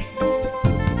in?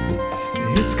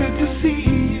 It's good to see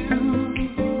you.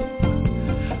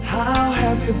 How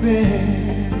have you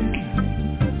been?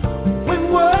 When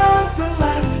was the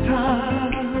last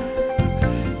time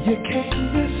you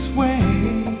came this way?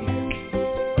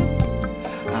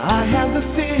 I have the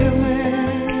feeling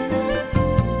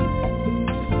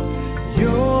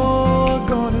you're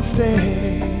gonna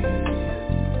stay.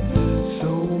 So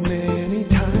many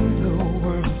times the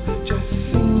world just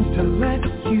seems to let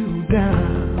you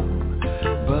down,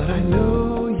 but I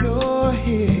know you're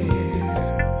here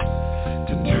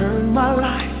to turn my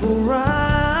life around.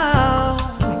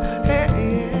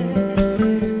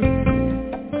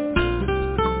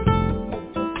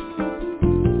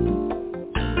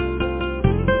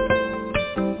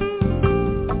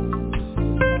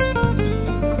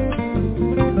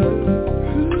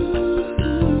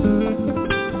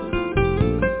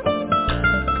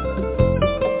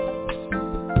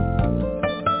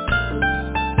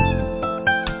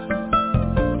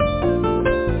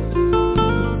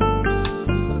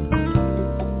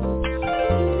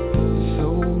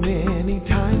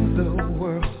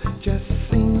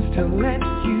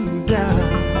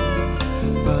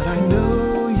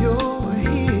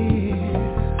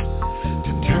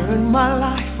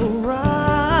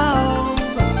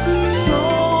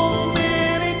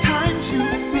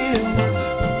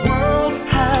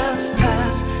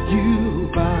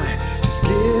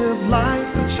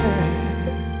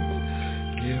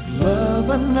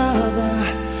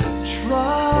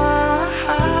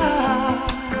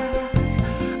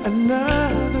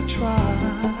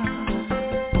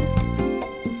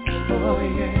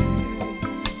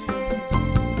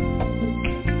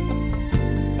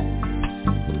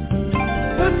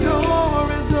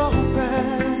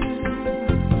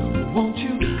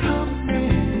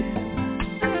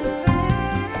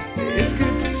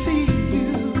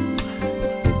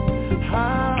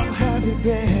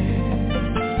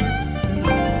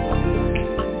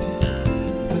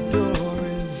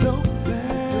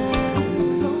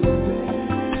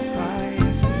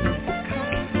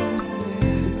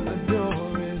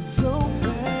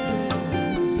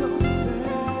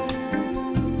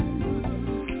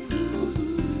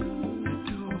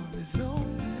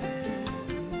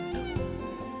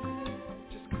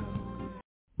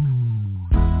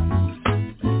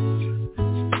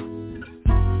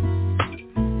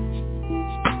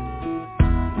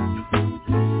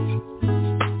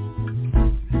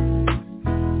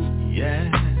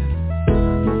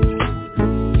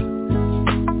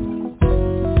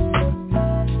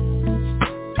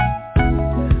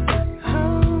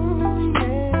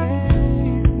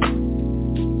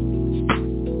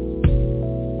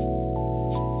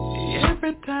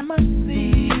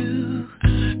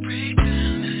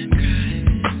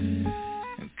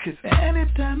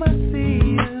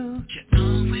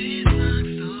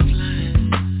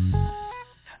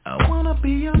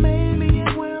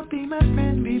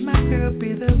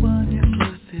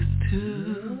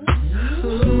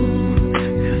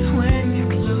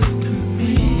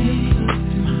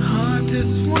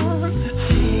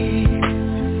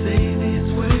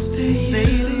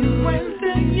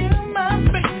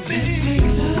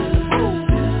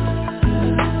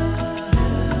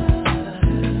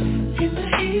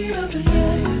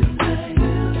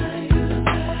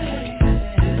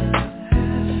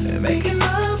 Making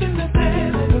love in the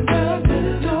bed.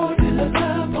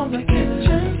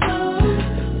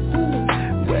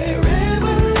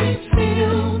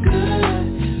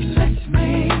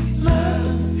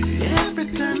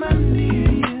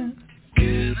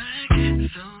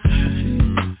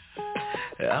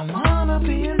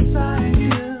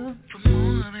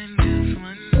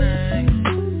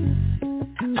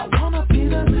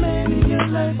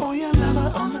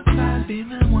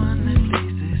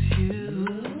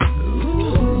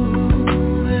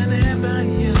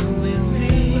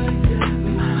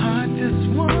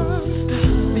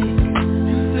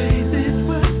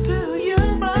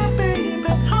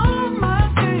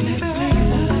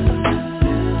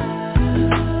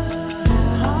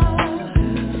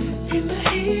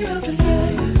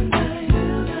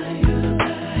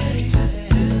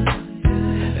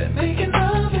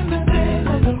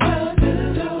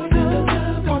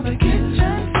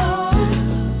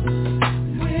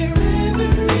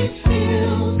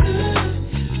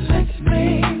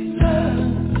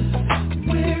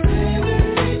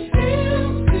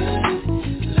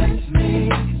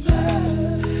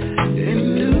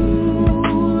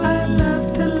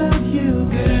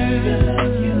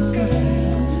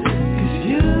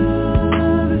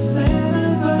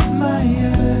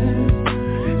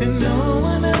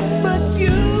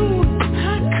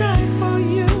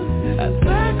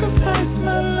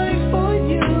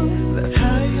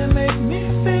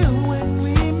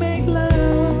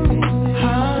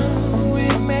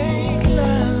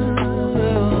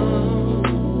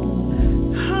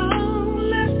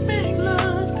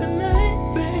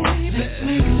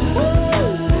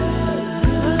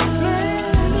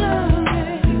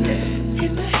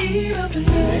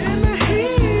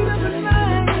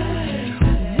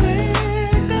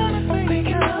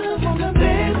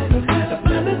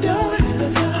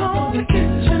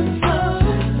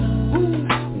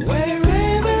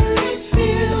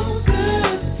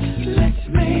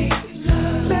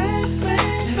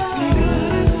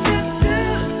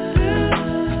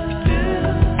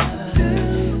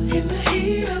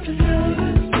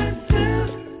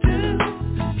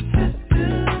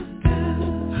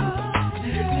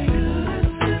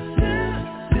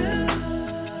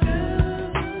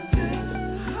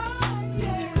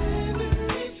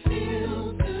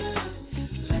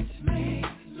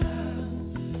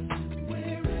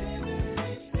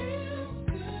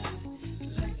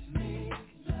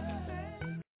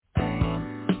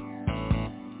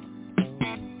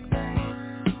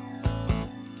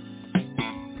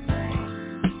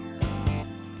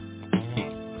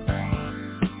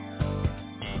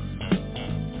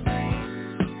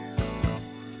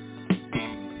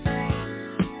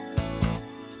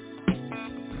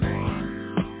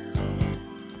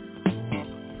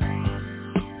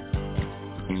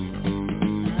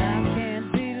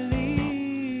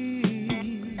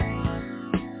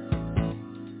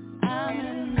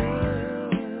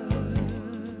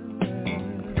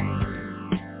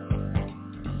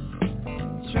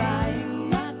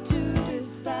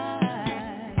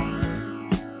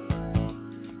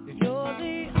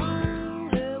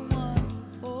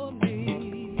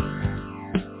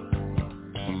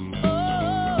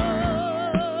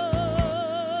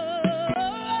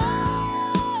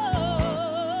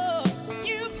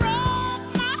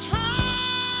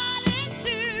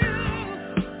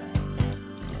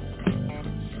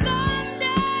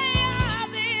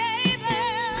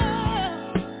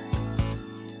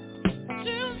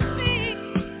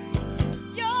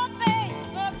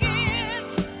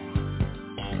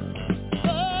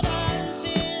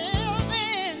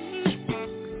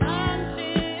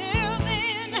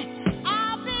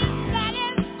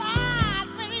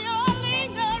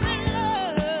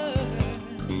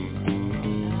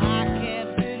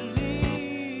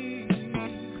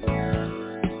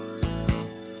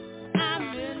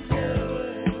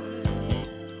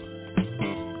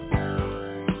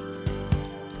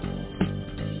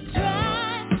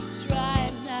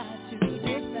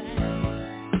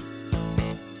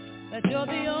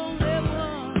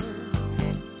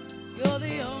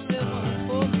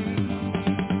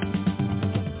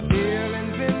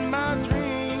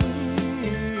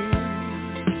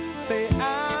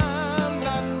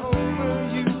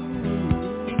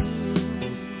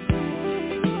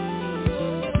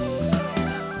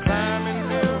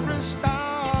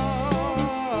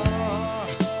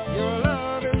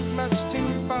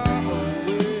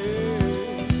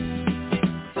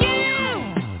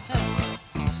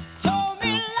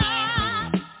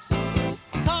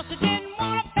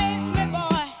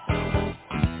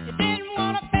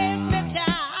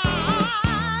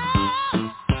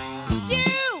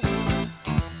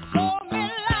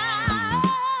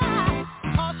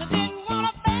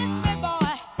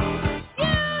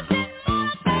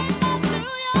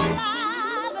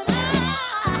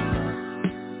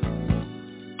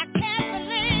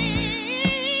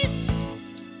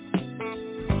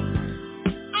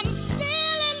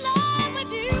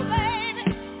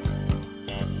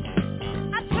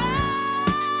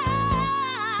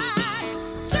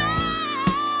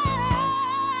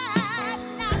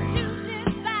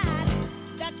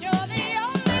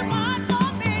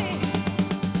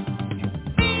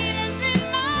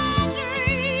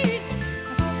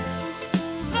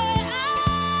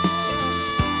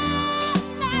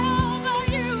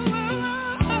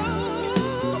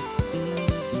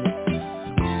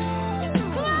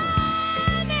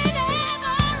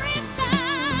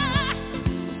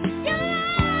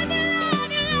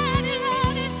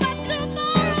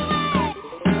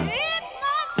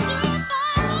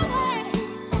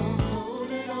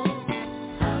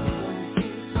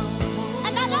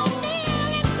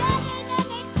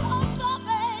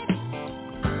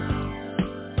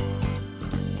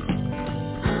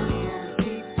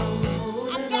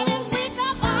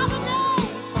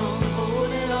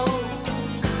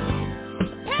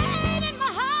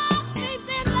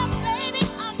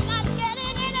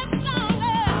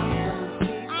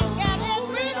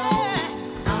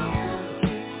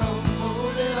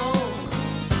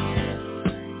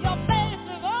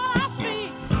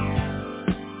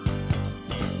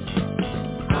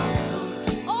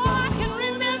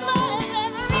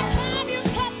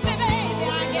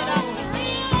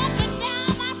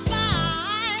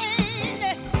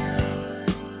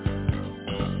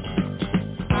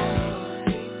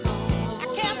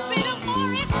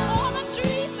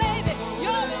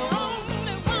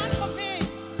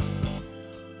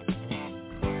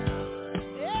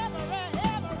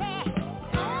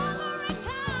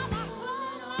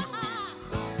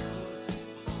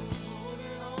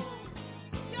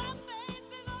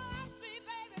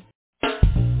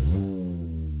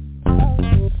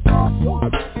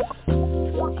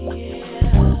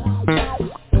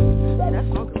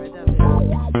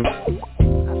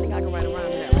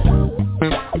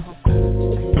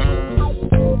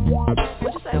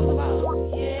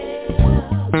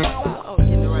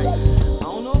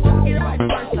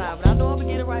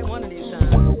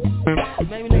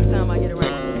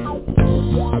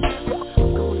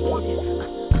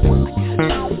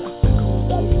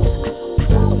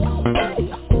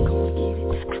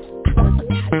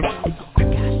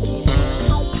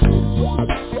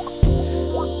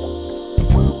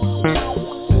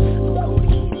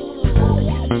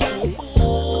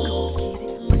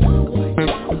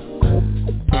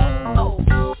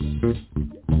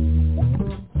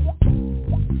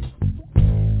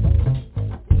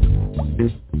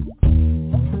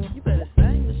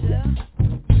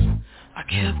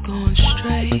 kept going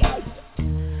straight.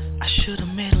 I should've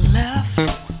made a left.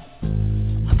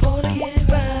 I'm gonna get it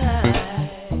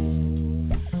right.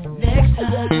 Next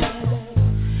time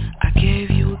I gave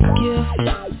you a gift,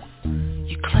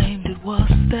 you claimed it was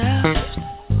theft.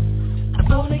 I'm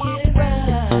gonna get it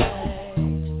right.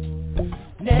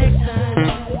 Next time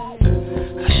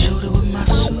I showed it with my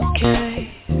suitcase.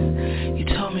 You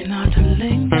told me not to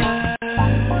linger.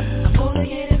 I'm gonna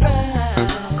get it right.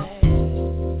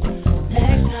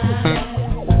 Next time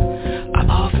I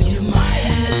offered you my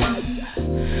hand.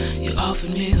 You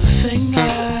offered me the finger.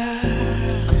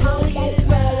 I'm gonna get it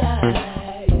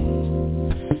right.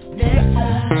 Next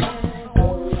time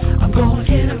I'm gonna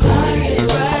get it right. Get it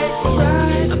right.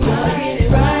 I'm gonna get it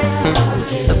right.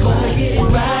 I'm gonna get it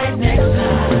right. Next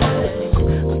time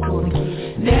I'm gonna get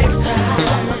it. Next time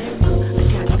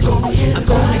I'm gonna get it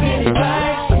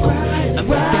right. I'm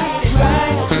gonna get it right.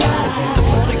 I'm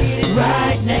gonna get it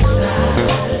right. Next time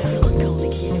I'm gonna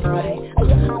get it right. I'm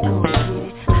gonna get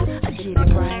it. I get it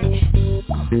right.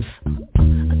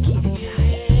 I get it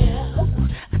tight.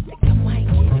 I think I might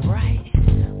get it right.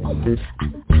 I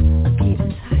get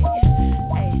it tight.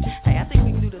 Hey, I think we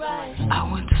can do this right. I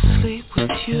went to sleep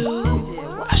with you.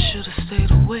 I should've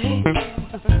stayed awake.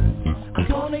 I'm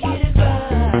gonna get it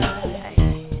right.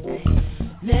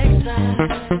 Next time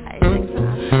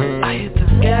I hit the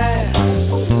gas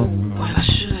when I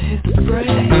should've hit the brake.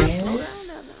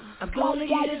 I'm gonna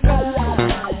get it right.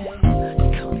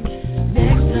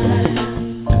 Next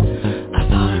time I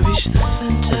thought I reached the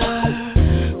center,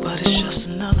 but it's just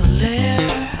another layer.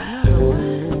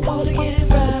 I'm gonna get it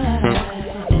right.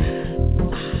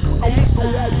 Next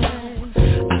time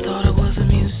I thought I was a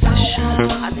musician,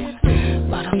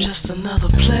 but I'm just another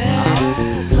player.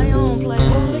 Play on, play on.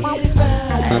 Gonna get it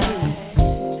right.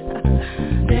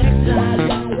 Next time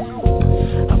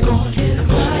I'm gonna get it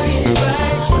right. I'm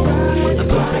gonna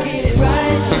get it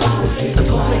right. I'm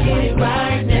gonna get it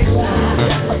right. Next time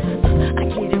I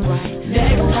get it right.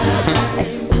 Next time I get it right.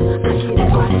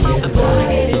 I'm gonna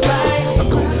get it right. I'm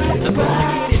gonna get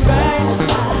it right.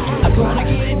 I'm gonna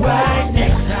get it right.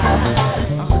 Next time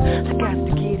I got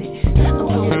to get it.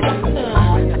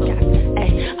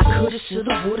 I coulda,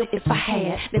 shoulda, woulda if I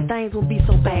had. Then things won't be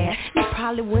so bad. You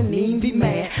probably wouldn't even be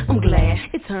mad. I'm glad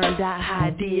it turned out how I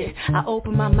did. I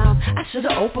opened my mouth, I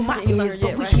shoulda opened my ears,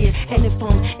 but we here. And if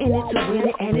I'm in it to win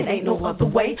it, and it ain't no other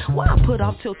way, why I put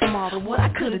off till tomorrow what I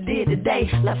coulda did today?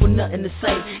 Left with nothing to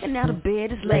say, and now the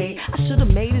bed is laid. I shoulda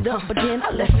made it up, but then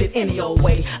I left it any old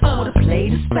way. I woulda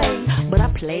played a spade, but I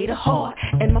played it hard,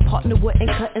 and my partner wasn't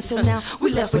cutting, so now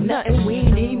we left with nothing. We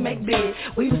ain't even make big.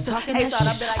 We was talking that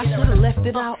shit. I shoulda left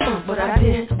it out, but I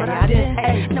didn't.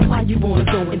 Hey, now why you wanna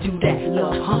go and do that,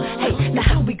 love, huh? Hey, now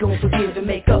how we gon' forgive and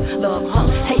make up, love, huh?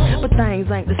 Hey, but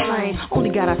things ain't the same. Only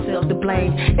got ourselves to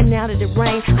blame. And now that it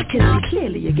rains, I can see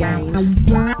clearly again. I'm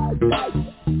gonna get it right.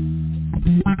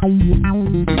 Next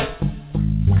time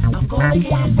I'm gonna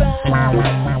get it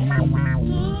right.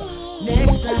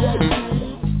 Next time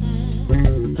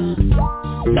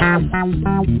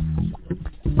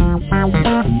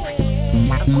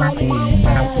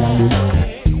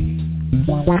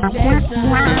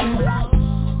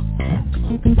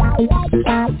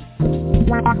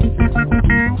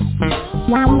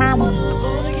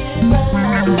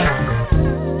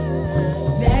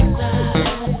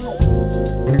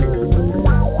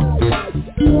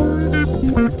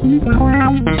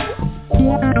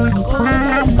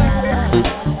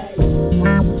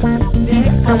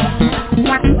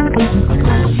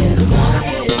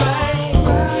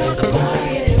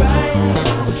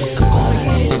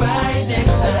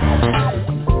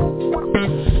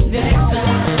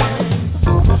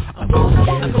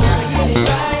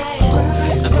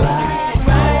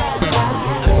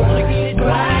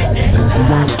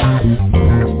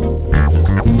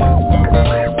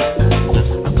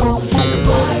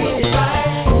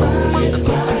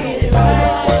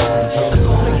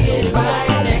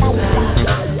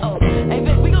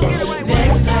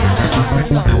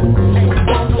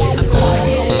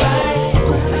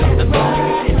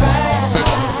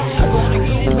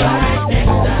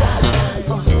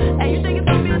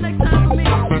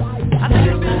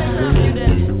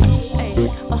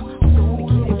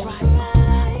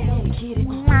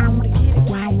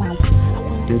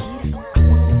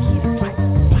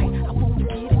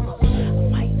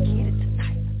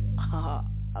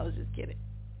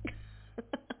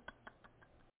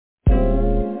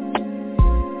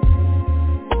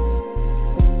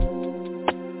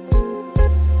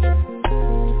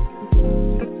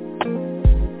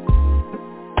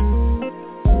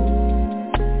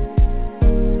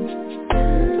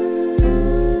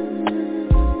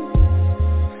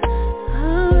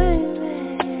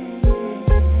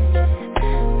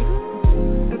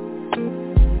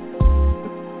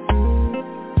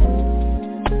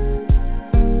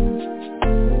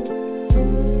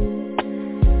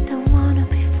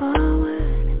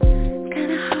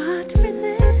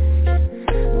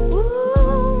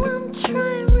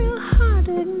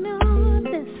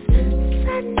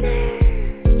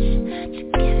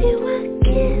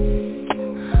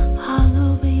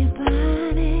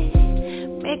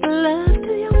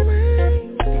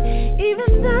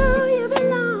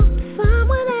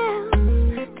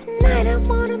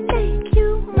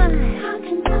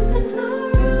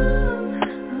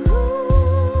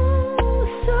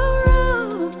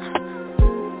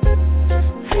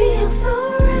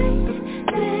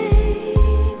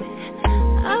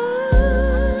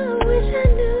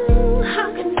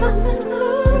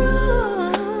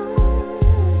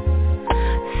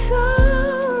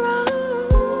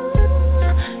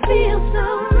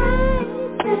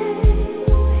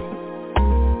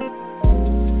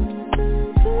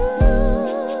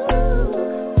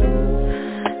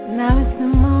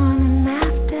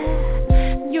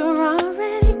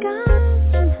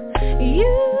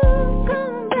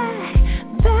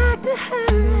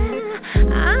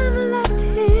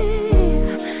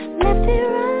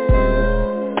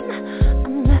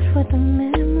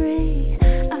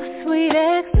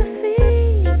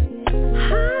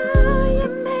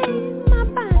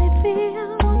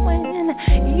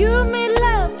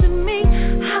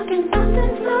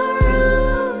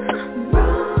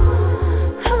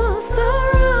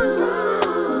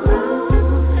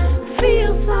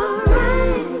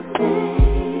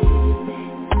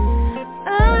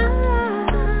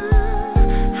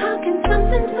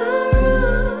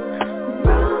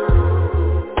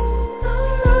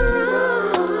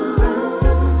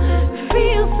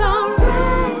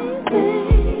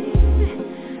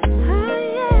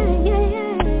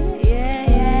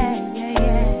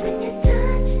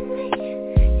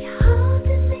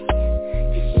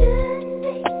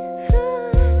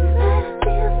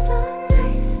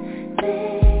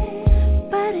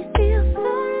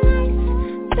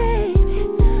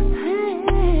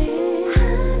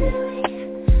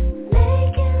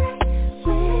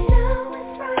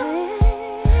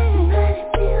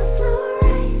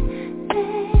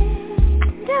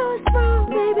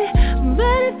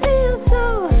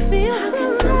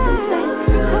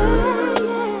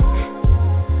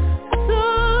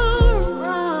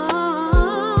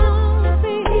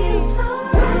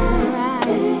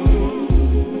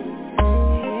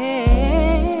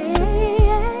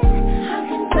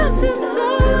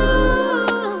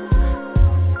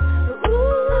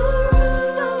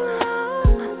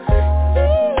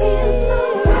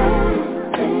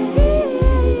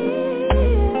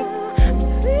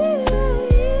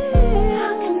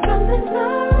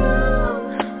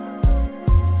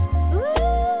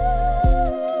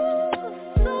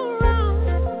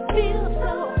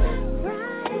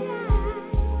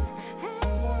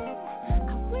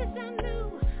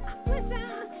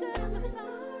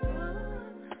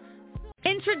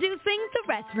Introducing the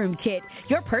Restroom Kit,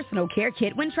 your personal care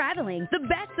kit when traveling. The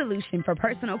best solution for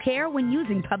personal care when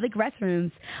using public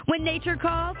restrooms. When nature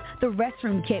calls, the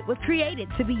Restroom Kit was created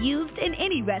to be used in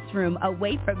any restroom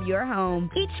away from your home.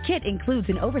 Each kit includes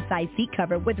an oversized seat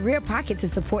cover with rear pocket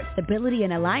to support stability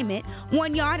and alignment,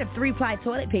 1 yard of 3-ply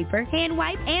toilet paper, hand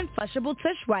wipe, and flushable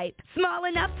tush wipe. Small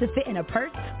enough to fit in a purse,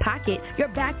 pocket, your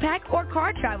backpack, or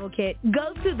car travel kit.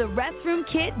 Go to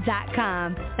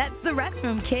therestroomkit.com. That's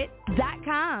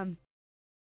therestroomkit.com.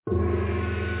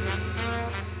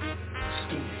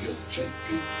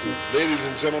 Ladies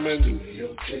and gentlemen,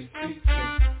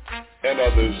 and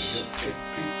others,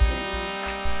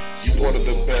 you ordered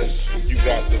the best, you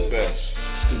got the best.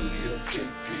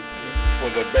 For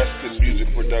the best in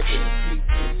music production,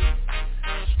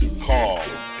 call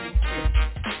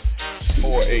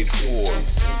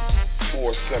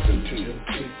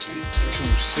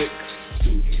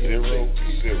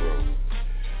 484-472-2600,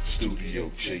 Studio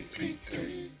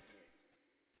JP3.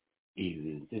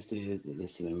 Evening. This is the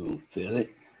Listening Room Phili.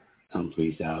 I'm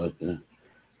Priest Ilika.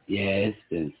 Yeah, it's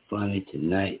been funny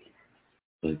tonight,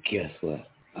 but guess what?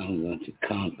 I'm going to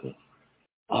conquer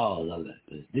all of it,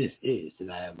 because this is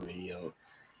live radio,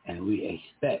 and we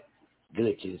expect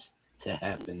glitches to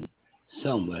happen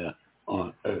somewhere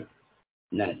on Earth,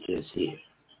 not just here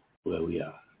where we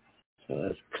are. So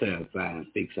let's clarify and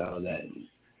fix all that.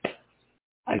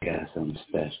 I got something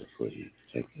special for you.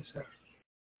 Check this out.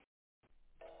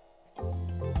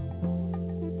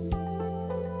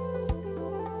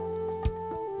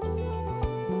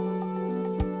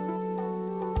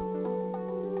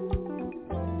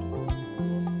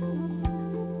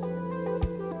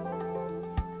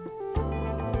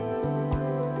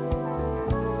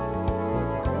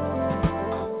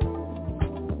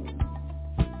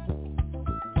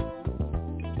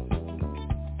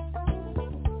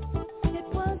 It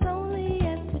was only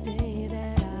yesterday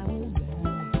that I was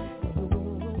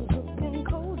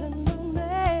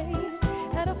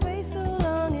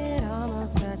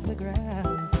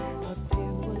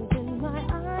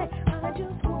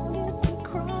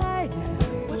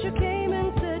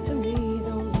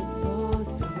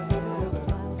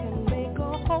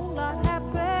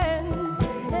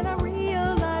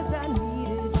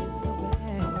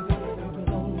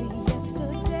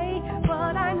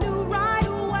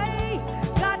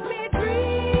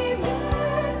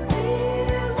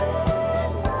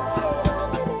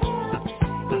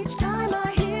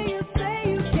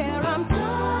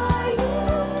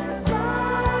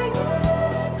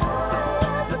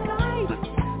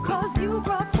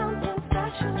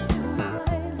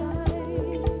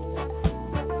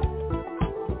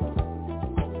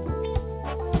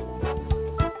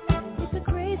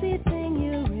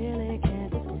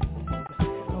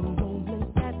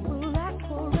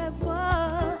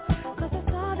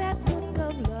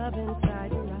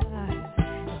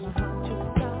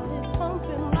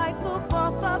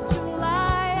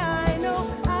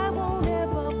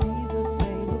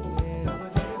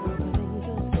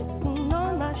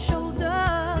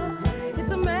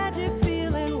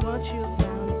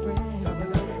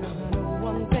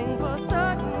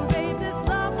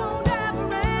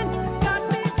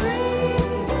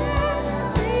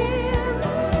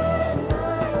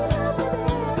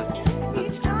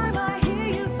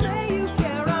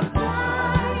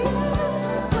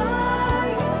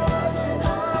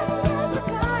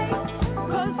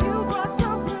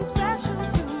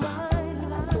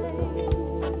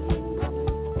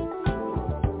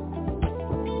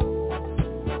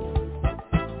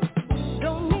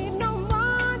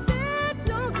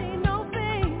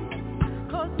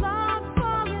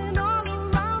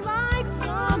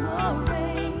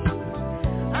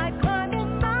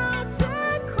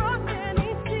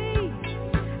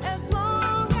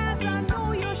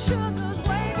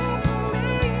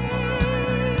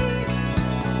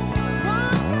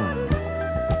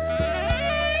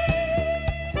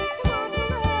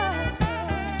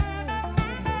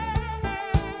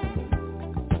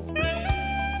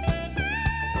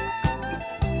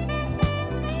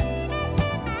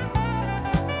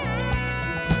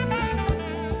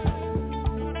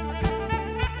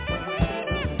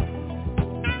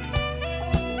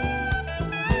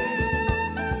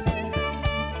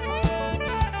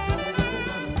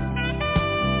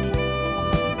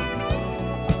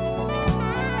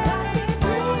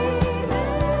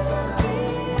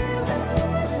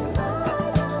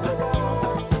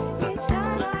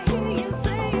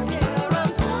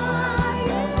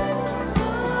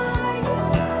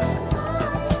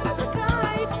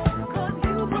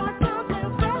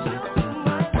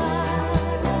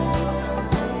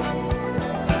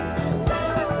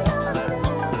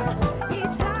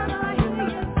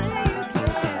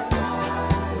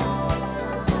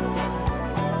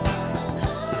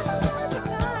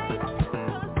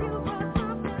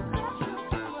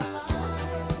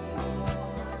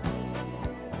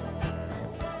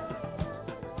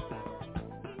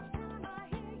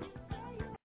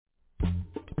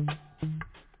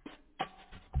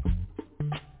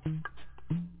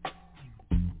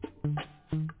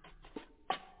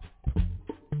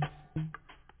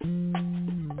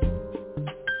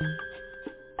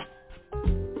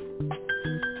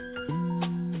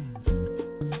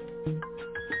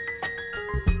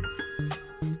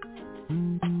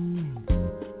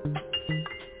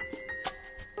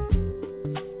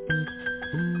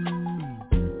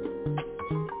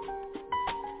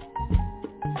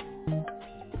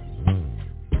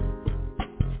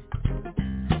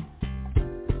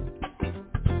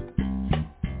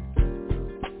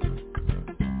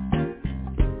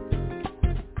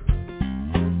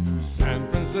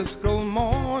Frisco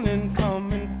morning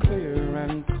coming clear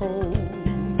and cold.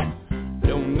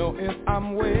 Don't know if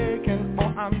I'm waking or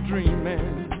I'm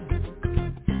dreaming.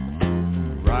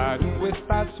 Riding with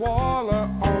that Swaller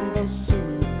on the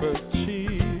super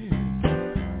cheap.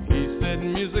 He said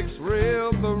music's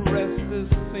real, the rest is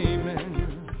seeming.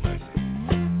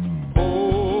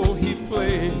 Oh, he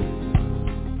plays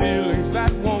feelings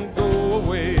that won't go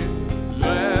away.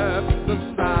 Left the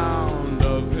sound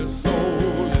of his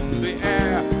soul in the air.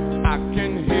 I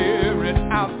can hear it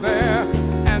out there,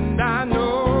 and I know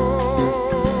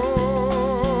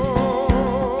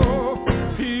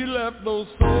he left those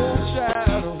soul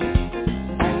shadows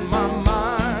on my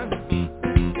mind,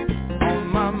 on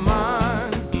my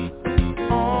mind,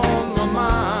 on my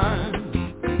mind.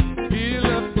 He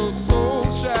left those soul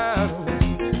shadows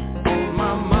on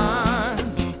my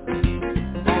mind,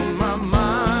 on my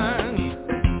mind,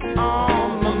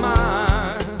 on my mind.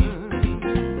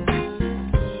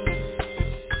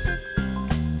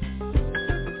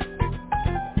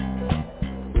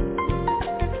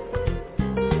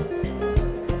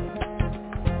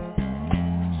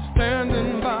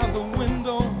 Standing by the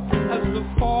window as the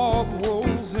fog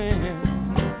rolls in,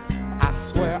 I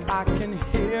swear I can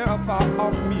hear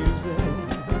far-off music.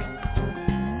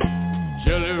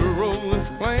 Jelly Roll is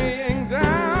playing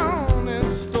down in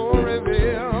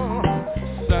Storyville.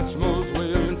 Satchmo's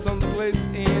wailing someplace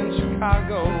in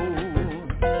Chicago.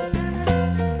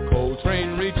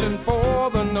 Coltrane reaching for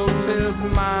the notes his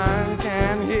mind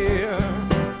can hear.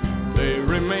 They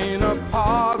remain a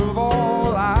part of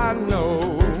all I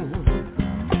know.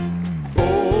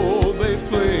 Oh, they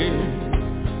play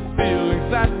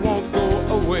feelings that won't go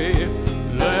away.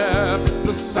 Left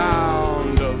the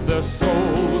sound of their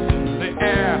souls in the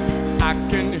air. I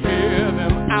can hear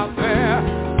them out there,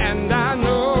 and I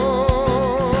know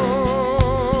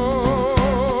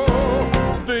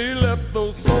they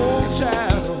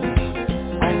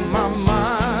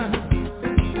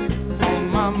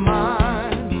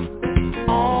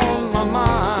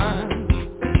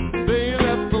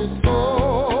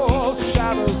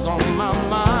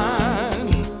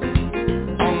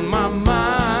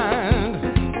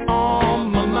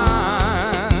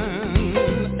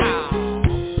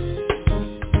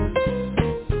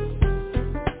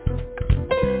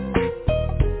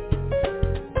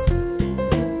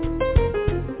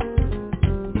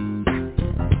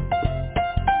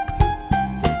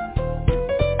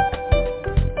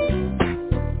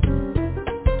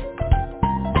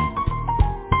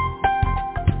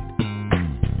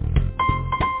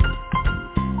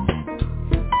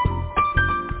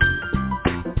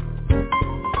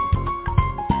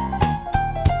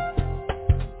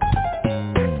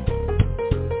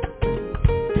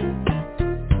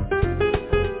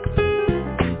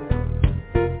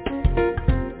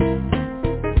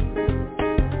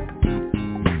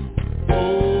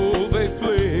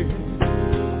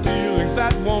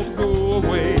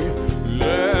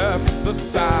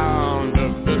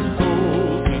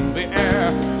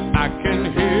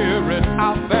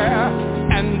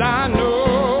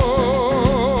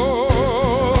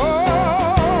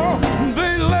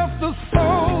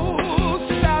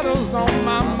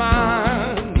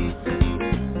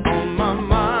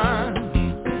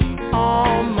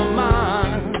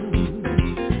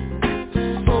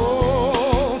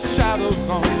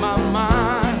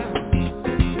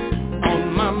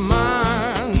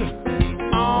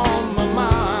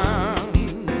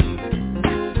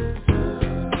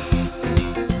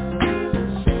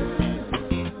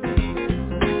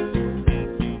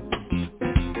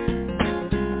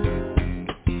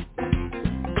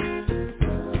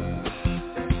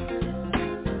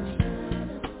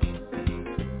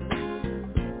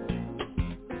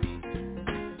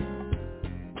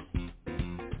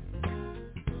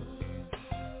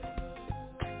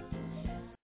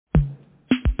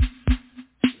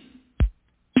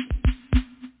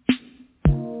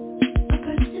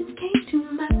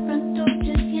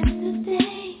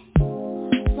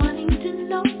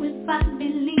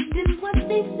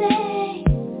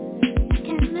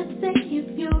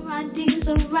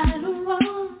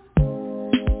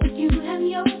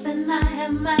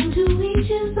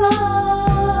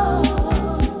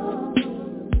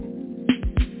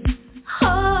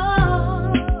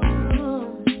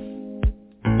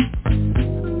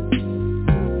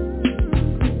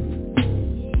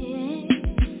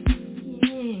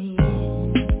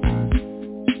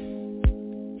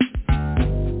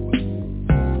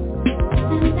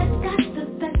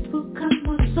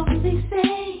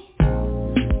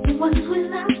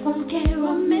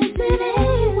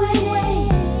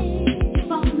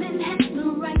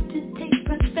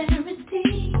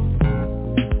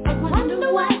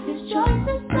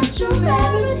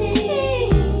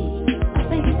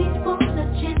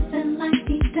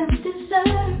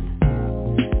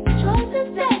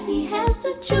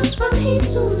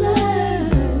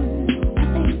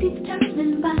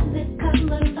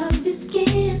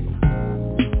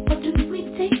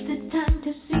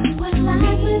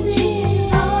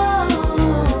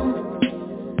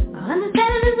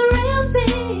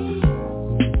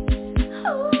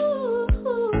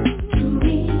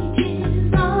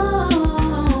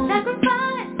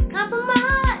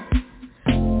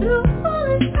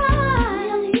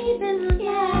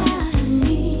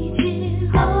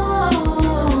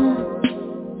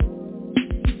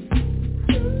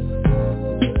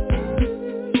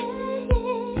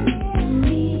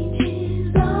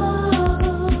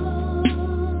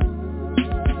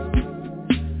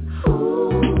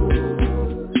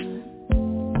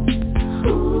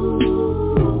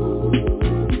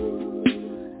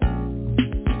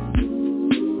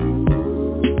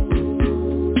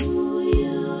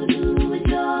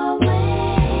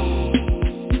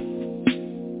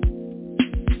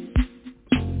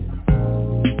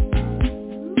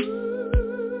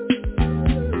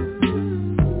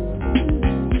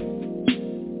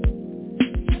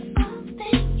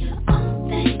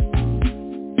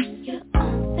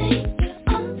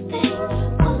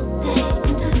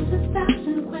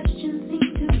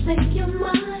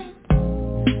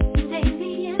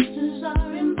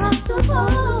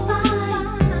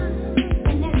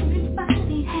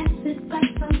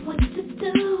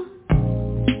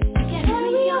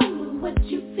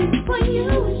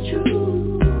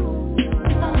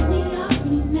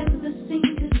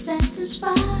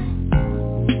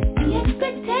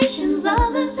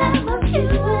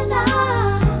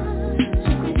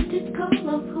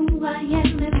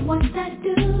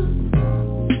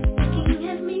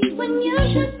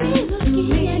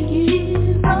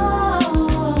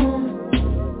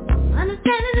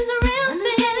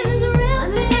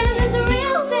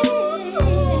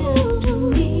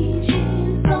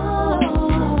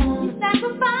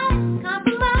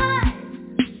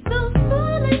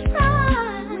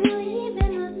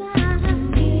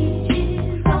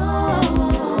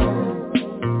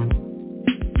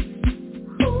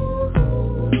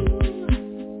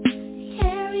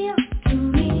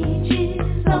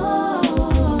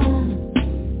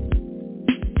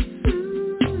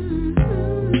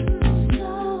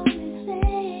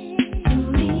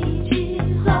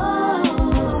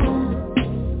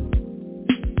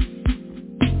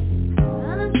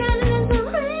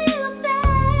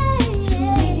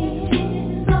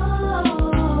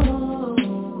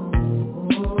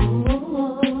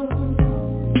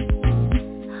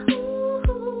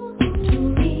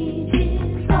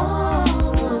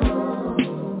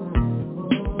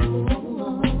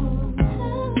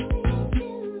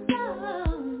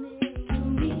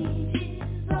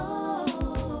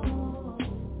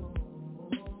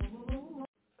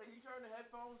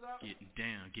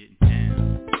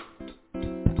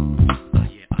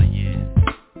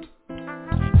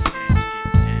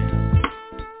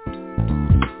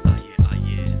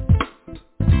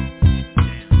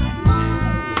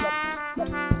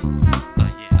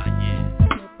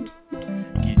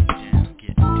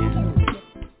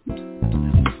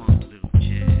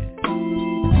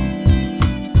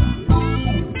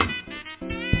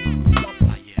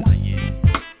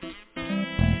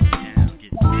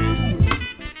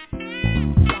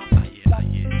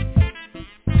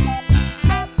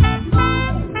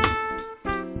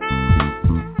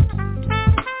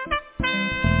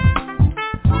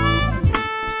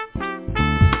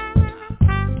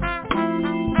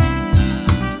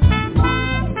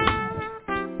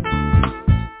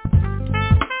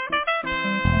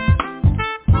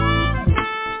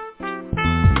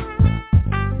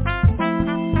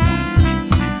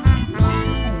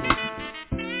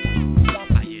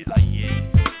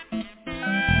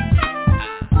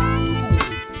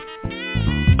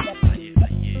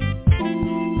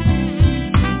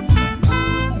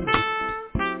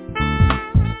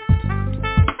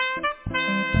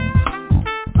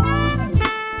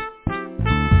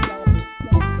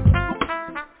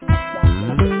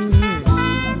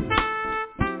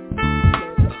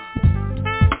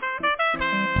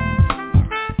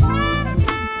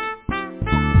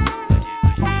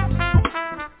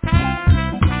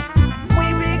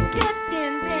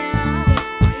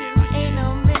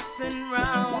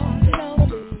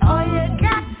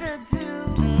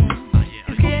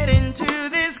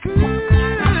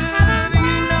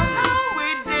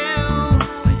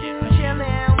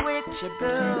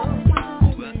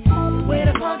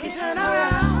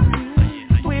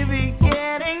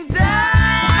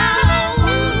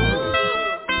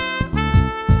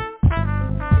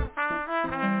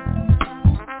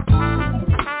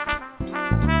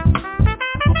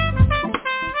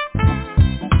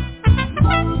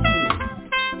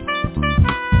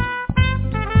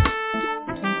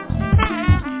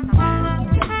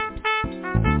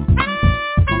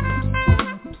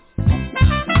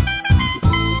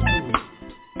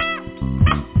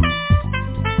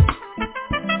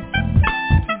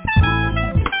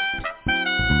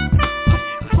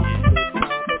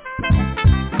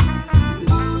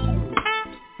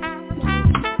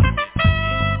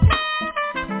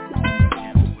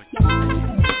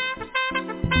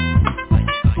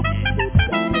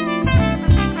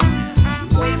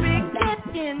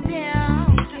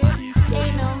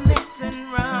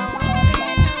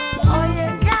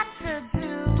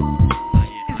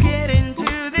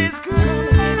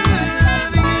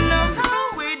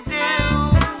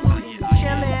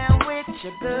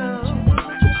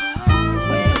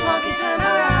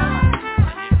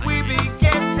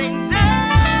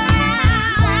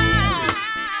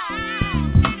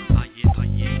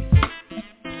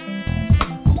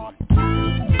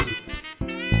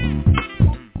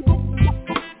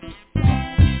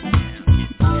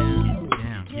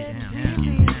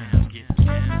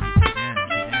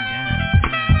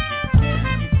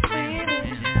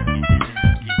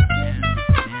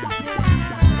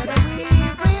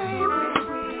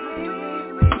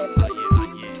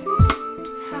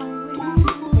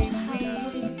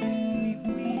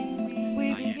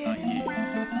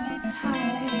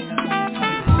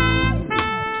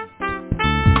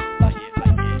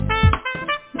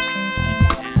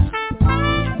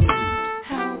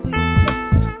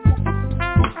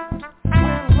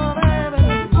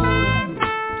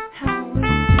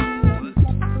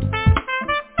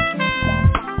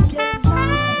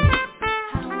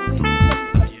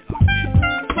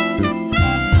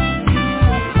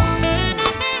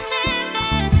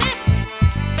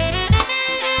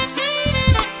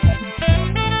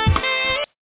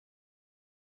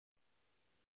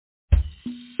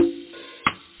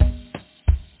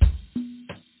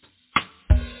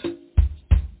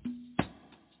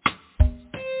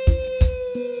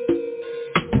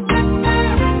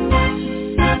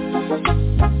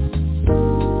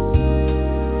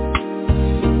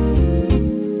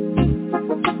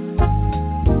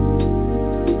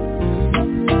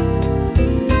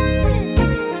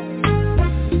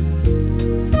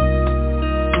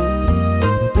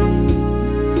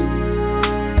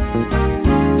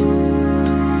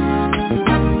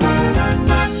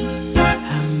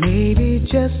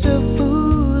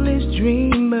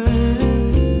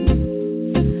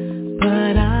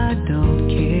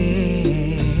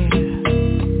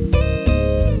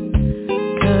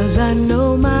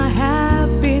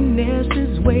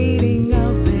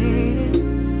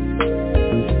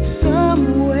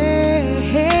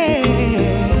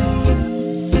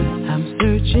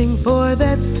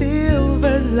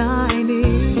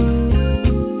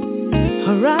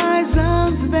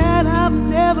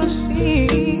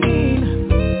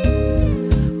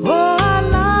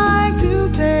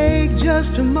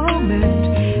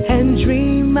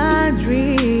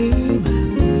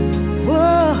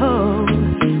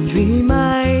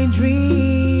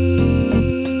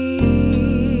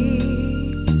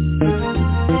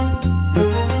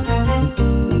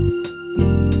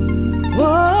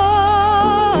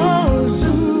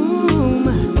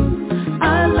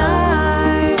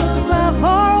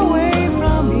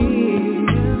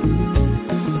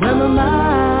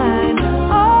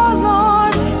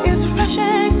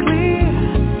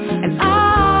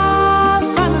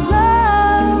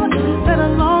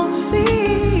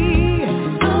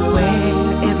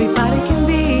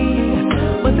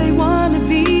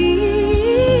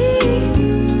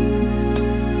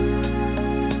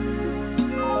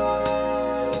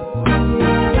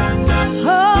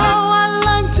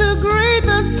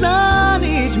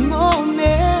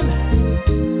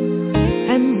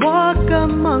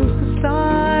amongst the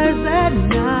stars at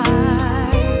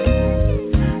night.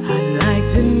 I'd like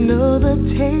to know the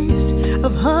taste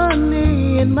of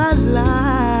honey in my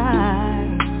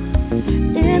life,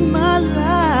 in my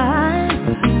life.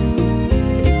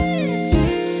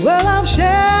 Well, I've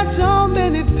shared so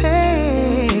many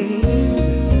pains,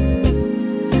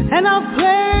 and I've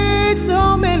played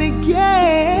so many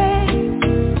games.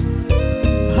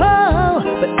 Oh,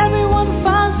 but everyone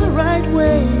finds the right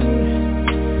way,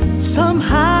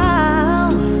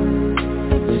 somehow,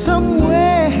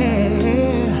 somewhere,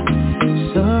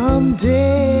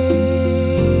 someday.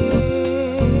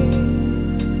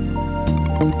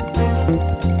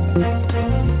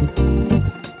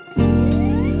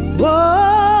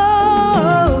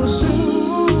 Whoa,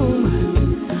 soon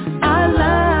I'd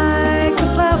like to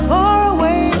fly far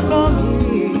away from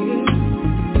here,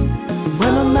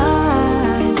 where my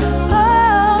mind,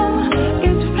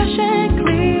 is fresh and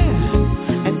clear,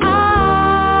 and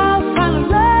I'll find a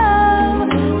love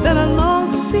that I long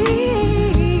to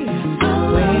see,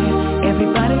 where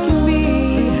everybody can be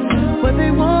what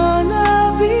they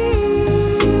wanna be.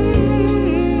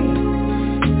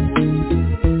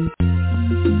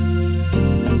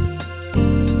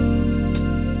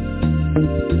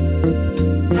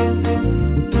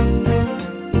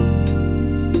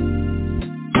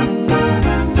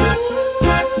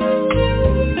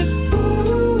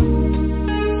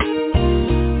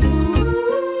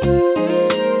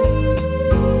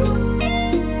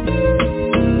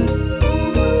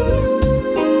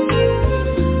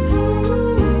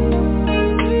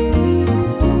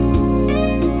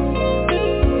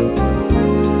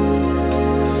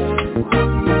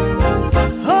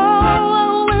 Oh, I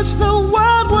wish the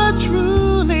world were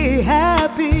truly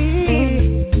happy,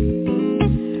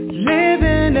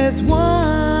 living as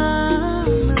one.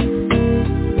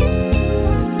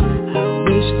 I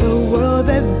wish the world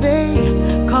that they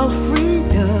call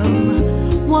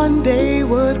freedom one day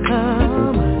would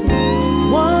come,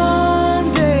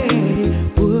 one day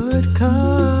would come.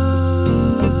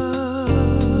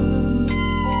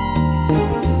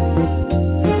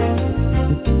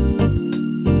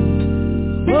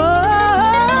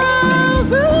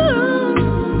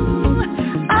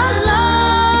 I'd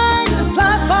like to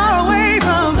fly far away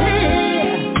from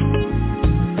here,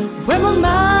 where my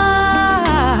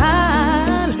mind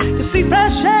can see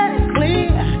fresh and clear,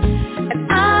 and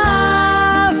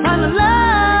I'll find a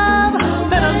love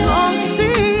that I long to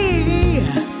see,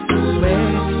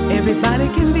 where everybody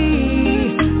can be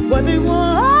what they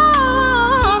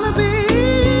wanna be.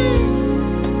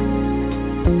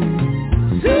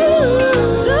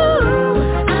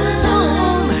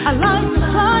 I like to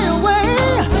fly away.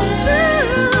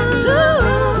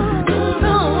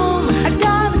 I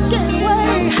gotta get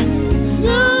away.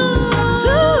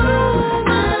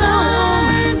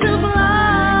 To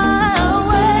fly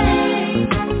away.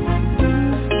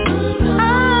 I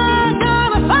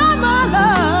gotta find my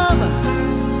love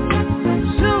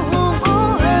soon.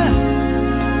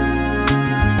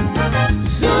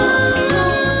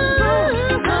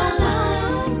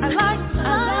 I like to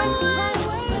fly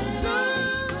away.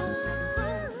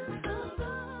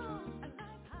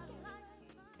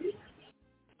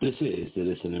 This is the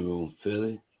Listening Room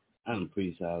Phili. I'm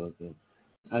Priest Ilika.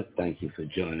 I thank you for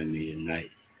joining me tonight.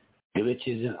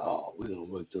 Glitches and all. We're going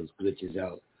to work those glitches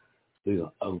out. We're going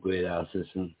to upgrade our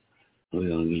system. We're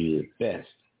going to give you the best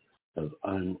of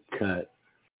uncut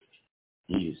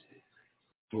music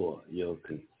for your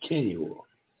continual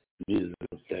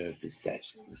musical therapy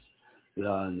sessions. We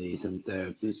all need some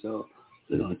therapy, so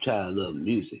we're going to try a little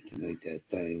music to make that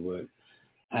thing work.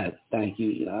 I thank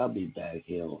you. I'll be back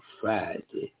here on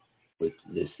Friday with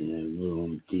Listening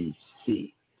Room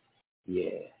DC.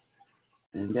 Yeah.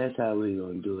 And that's how we're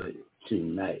going to do it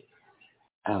tonight.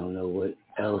 I don't know what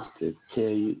else to tell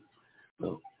you,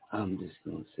 but I'm just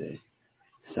going to say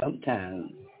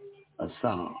sometimes a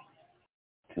song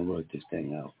can work this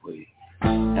thing out for you.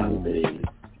 Have a good evening.